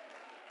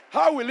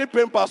 How will it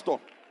pain pastor?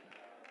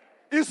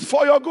 It's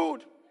for your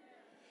good.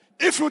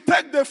 If you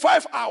take the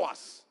 5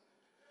 hours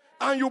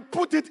and you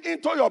put it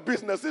into your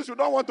business, since you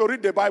don't want to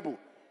read the Bible,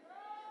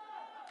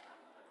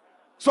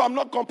 so I'm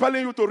not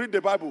compelling you to read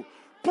the Bible.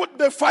 Put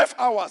the 5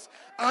 hours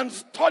and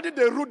study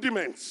the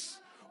rudiments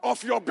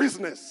of your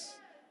business,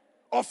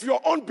 of your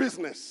own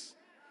business,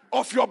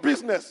 of your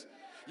business.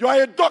 You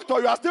are a doctor,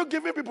 you are still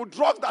giving people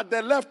drugs that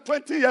they left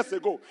 20 years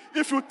ago.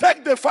 If you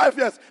take the 5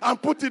 years and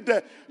put it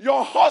there,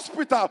 your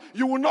hospital,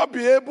 you will not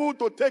be able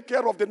to take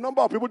care of the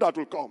number of people that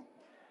will come.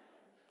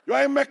 You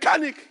are a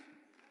mechanic.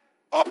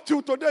 Up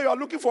till today, you are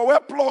looking for where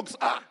plugs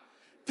are.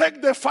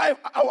 Take the 5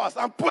 hours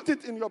and put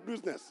it in your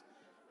business.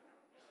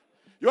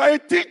 You are a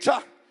teacher.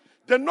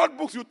 The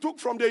notebooks you took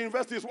from the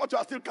university is what you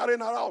are still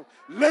carrying around.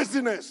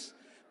 Laziness.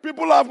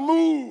 People have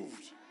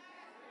moved.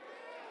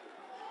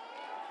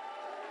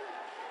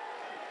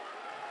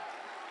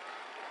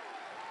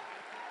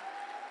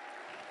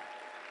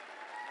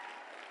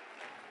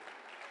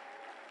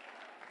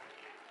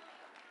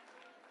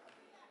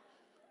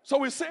 So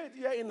we say it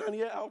year in and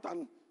year out,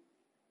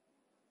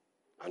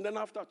 and then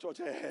after church,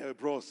 hey,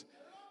 bros,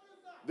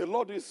 the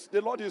Lord is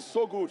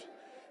so good.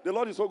 The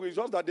Lord is so good. It's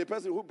just that the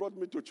person who brought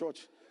me to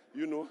church,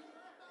 you know.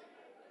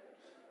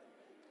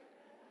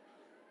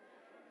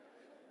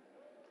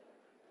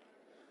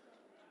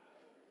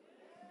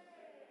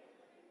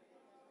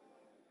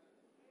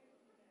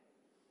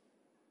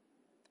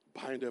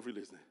 Behind every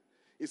laziness.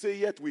 He said,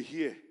 yet we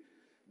hear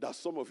that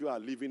some of you are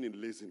living in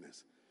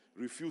laziness,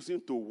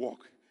 refusing to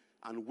work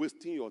and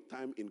wasting your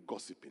time in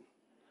gossiping.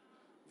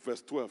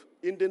 Verse 12.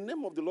 In the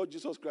name of the Lord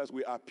Jesus Christ,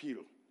 we appeal.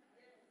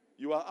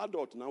 You are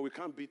adult now, we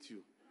can't beat you.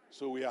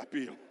 So we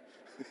appeal.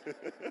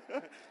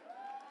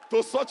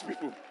 To such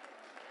people.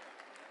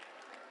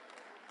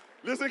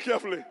 Listen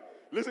carefully.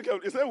 Listen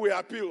carefully. He said we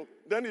appeal.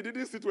 Then he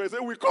didn't sit where he said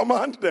we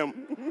command them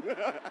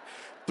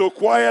to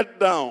quiet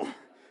down,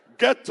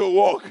 get to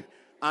work,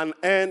 and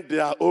earn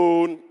their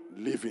own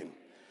living.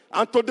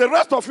 And to the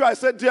rest of you, I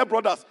said, dear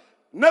brothers,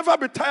 never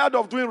be tired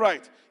of doing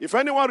right. If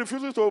anyone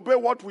refuses to obey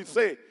what we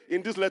say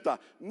in this letter,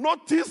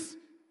 notice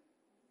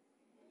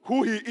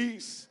who he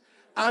is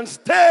and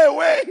stay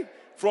away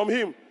from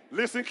him.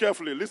 Listen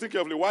carefully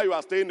while you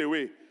are staying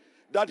away,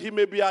 that he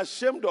may be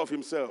ashamed of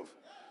himself.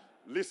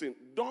 Listen,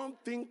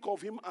 don't think of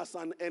him as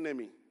an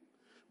enemy,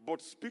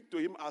 but speak to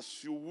him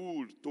as you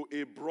would to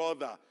a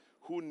brother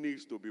who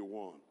needs to be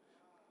won.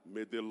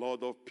 May the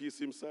Lord of peace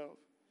himself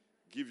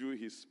give you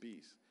his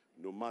peace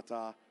no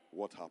matter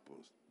what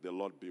happens. The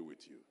Lord be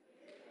with you.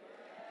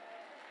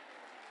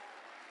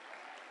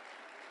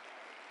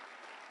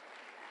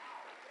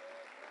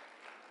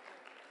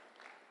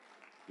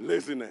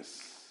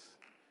 Laziness.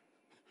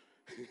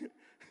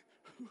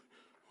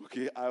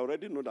 Okay, I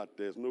already know that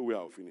there's no way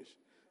I'll finish.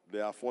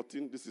 There are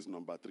 14. This is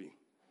number 3.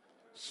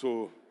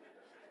 So,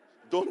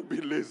 don't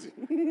be lazy.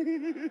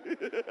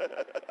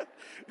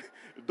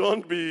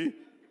 Don't be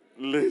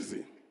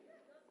lazy.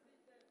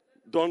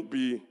 Don't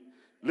be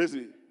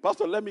lazy.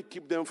 Pastor, let me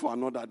keep them for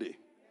another day.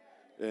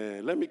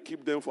 Let me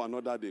keep them for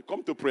another day.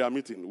 Come to prayer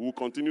meeting. We'll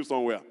continue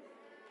somewhere.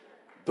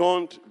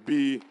 Don't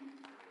be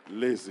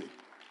lazy.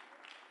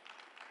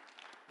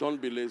 Don't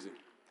be lazy.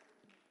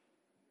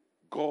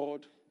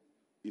 God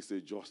is a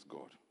just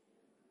God.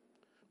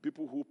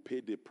 People who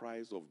pay the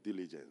price of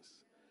diligence,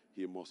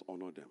 he must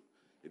honor them.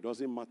 It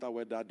doesn't matter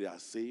whether they are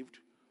saved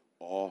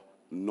or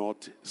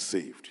not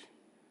saved.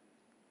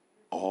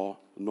 Or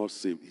not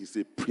saved. He's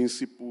a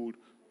principled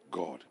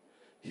God.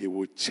 He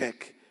will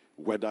check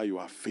whether you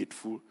are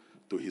faithful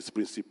to his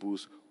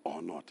principles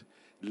or not.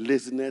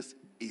 Laziness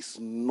is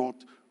not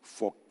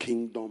for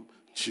kingdom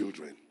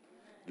children.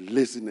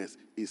 Laziness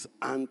is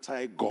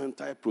anti-God,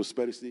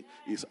 anti-prosperity,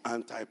 is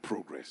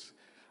anti-progress.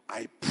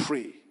 I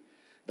pray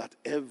that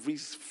every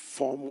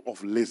form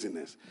of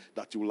laziness,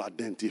 that you will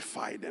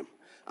identify them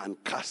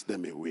and cast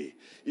them away.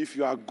 If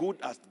you are good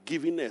at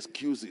giving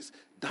excuses,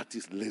 that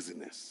is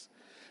laziness.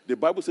 The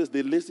Bible says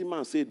the lazy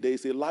man said, there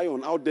is a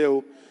lion out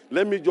there.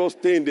 Let me just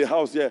stay in the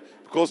house here.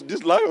 Because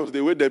these lions,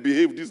 the way they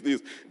behave these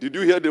days. Did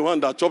you hear the one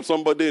that chopped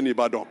somebody in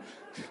Ibadan?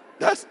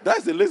 That's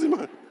the lazy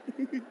man.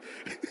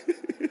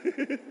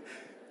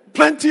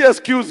 Plenty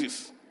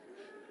excuses.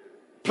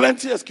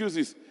 Plenty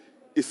excuses.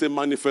 It's a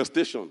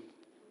manifestation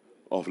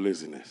of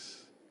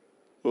laziness.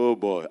 Oh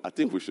boy, I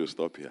think we should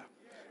stop here.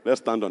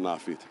 Let's stand on our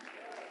feet.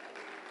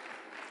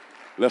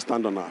 Let's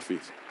stand on our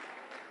feet.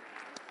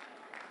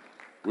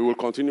 We will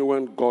continue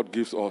when God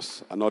gives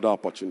us another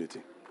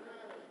opportunity.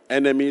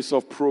 Enemies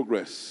of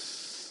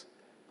progress.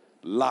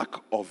 Lack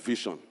of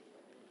vision.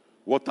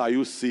 What are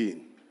you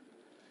seeing?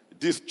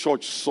 This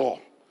church saw,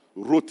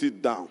 wrote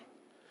it down,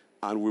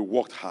 and we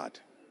worked hard.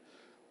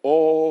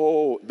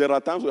 Oh, there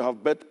are times we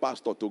have begged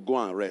pastor to go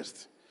and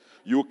rest.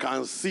 You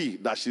can see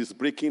that she's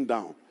breaking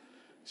down.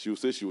 She will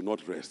say she will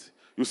not rest.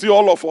 You see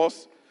all of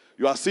us,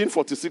 you are seeing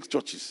 46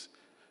 churches.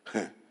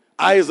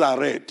 Eyes are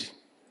red.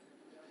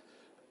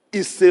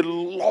 It's a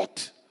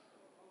lot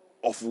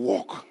of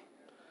work.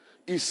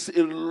 It's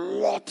a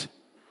lot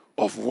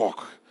of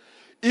work.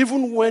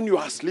 Even when you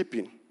are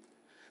sleeping,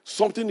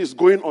 something is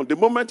going on. The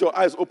moment your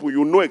eyes open,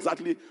 you know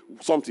exactly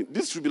something.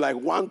 This should be like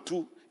 1,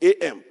 2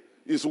 a.m.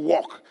 It's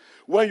work.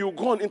 When you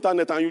go on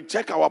internet and you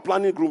check our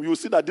planning group, you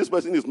see that this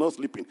person is not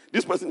sleeping.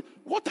 This person,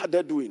 what are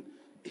they doing?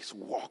 It's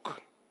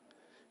work.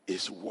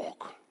 It's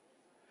work.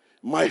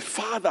 My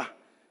father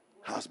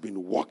has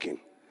been working.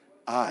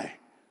 I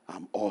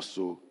am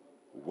also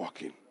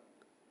working.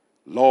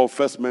 Law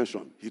first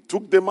mentioned. He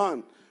took the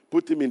man,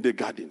 put him in the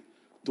garden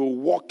to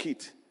work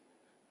it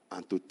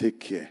and to take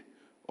care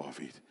of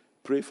it.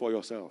 Pray for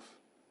yourself.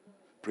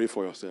 Pray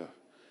for yourself.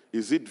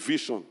 Is it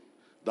vision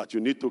that you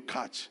need to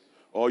catch,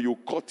 or you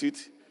caught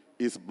it?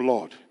 Is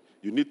blood.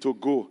 You need to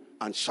go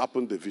and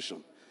sharpen the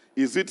vision.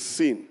 Is it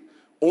sin?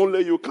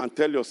 Only you can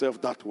tell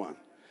yourself that one.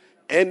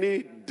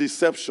 Any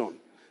deception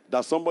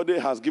that somebody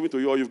has given to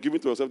you or you've given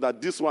to yourself that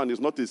this one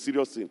is not a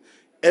serious sin.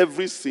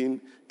 Every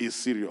sin is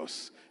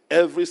serious.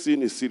 Every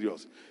sin is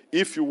serious.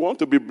 If you want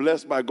to be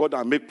blessed by God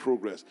and make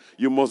progress,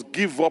 you must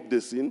give up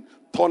the sin,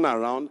 turn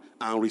around,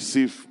 and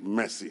receive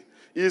mercy.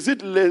 Is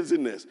it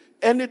laziness?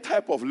 Any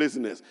type of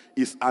laziness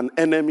is an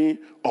enemy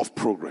of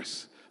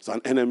progress. It's an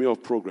enemy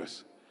of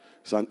progress.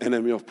 It's an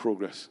enemy of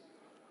progress.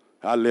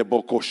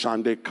 Aleboko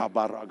shande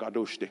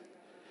kabaragadoshte.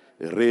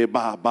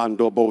 Reba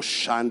bandobo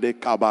shande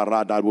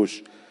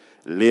kabaradabush.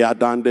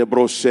 Leadande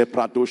brose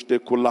pratoshte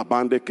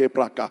kulabande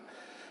kepraka.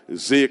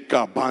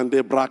 Zeka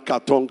bande braka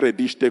tongre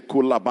dishte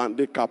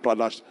kulabande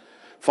kapradash.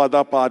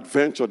 Father,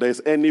 peradventure, there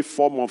is any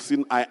form of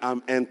sin I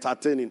am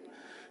entertaining.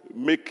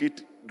 Make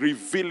it,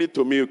 reveal it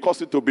to me.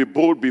 Cause it to be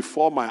bold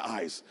before my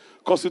eyes.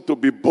 Cause it to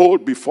be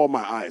bold before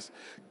my eyes.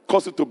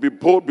 Cause it to be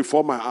bold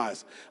before my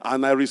eyes.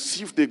 And I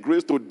receive the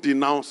grace to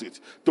denounce it,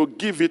 to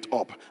give it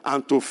up,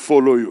 and to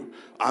follow you.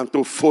 And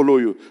to follow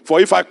you. For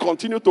if I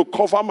continue to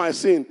cover my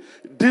sin,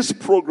 this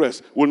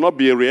progress will not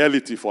be a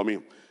reality for me.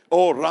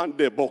 Oh,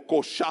 rande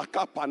boko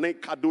shaka pane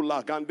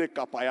kadula gande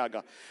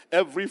kapayaga.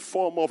 Every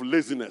form of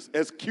laziness,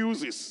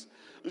 excuses,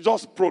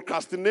 just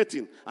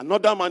procrastinating.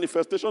 Another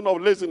manifestation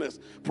of laziness.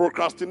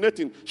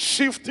 Procrastinating,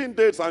 shifting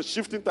dates and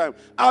shifting time.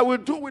 I will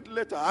do it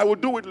later. I will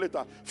do it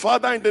later.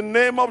 Father, in the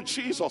name of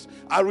Jesus,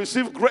 I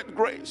receive great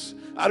grace.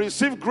 I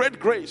receive great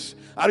grace.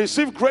 I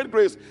receive great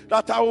grace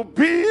that I will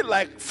be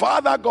like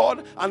Father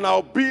God and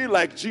I'll be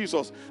like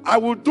Jesus. I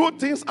will do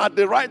things at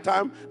the right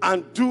time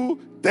and do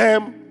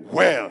them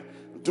well.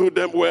 Do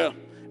them well.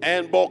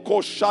 And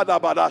Boko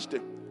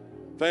Shadabadashte.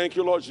 Thank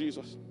you, Lord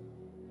Jesus.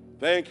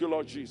 Thank you,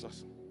 Lord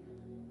Jesus.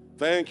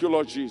 Thank you,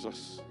 Lord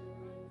Jesus.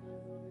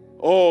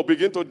 Oh,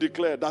 begin to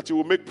declare that you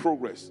will make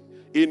progress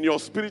in your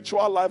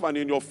spiritual life and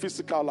in your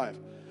physical life.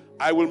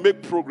 I will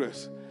make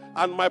progress.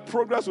 And my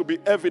progress will be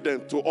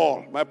evident to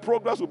all. My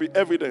progress will be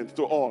evident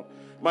to all.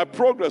 My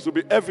progress will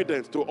be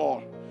evident to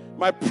all.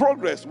 My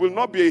progress will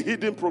not be a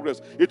hidden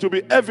progress. It will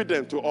be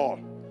evident to all.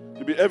 It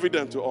will be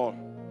evident to all.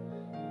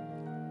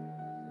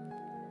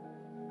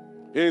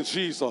 In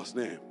Jesus'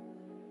 name.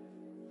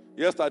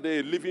 Yesterday,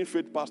 a Living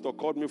Faith pastor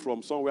called me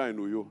from somewhere in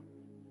Uyo.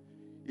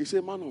 He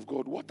said, man of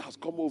God, what has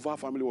come over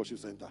Family Worship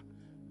Center?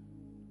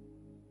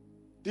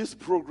 This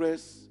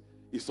progress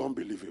is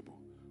unbelievable.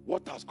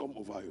 What has come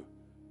over you?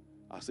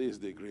 I say it's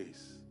the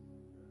grace.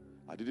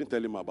 I didn't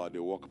tell him about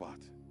the work part.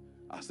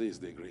 I say it's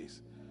the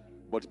grace.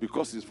 But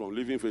because he's from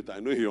Living Faith, I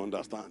know he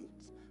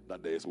understands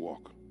that there is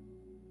work.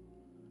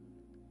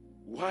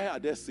 Why are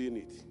they seeing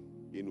it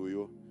in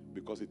Uyo?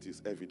 Because it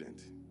is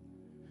evident.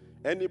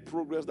 Any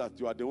progress that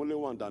you are the only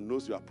one that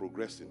knows you are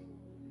progressing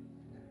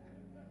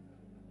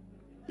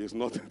is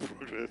not a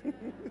progress.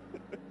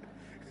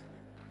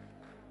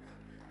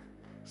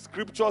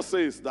 Scripture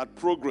says that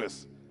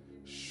progress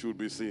should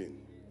be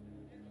seen.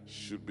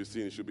 Should be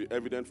seen. Should be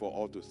evident for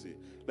all to see.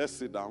 Let's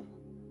sit down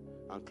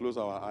and close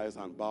our eyes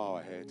and bow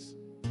our heads.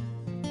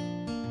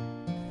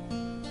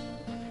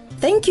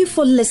 Thank you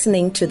for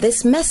listening to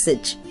this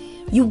message.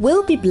 You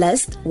will be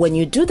blessed when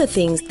you do the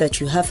things that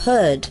you have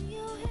heard.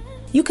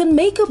 You can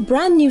make a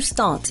brand new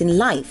start in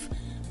life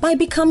by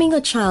becoming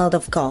a child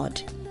of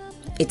God.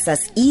 It's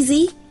as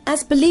easy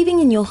as believing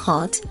in your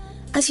heart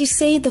as you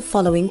say the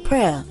following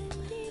prayer.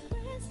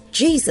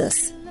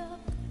 Jesus,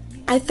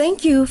 I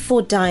thank you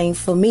for dying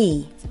for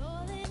me.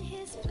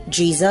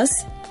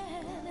 Jesus,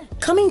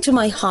 come into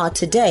my heart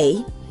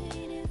today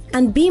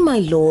and be my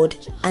Lord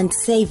and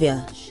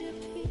Savior.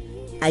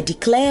 I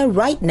declare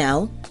right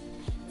now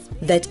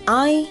that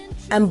I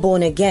am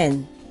born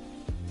again.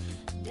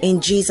 In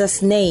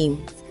Jesus'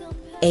 name,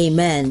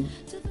 amen.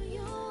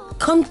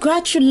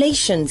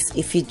 Congratulations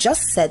if you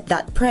just said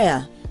that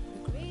prayer.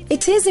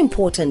 It is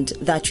important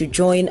that you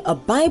join a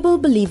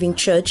Bible-believing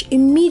church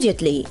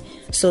immediately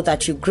so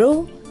that you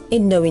grow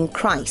in knowing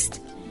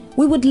Christ.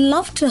 We would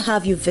love to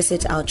have you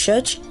visit our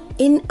church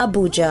in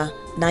Abuja,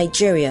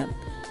 Nigeria.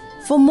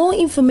 For more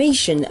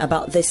information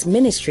about this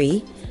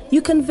ministry,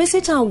 you can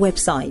visit our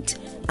website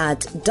at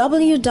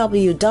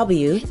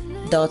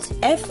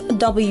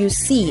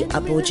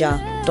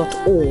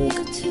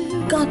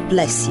www.fwcabuja.org. God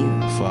bless you.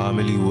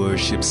 Family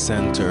Worship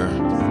Center.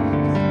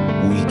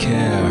 We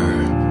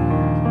care.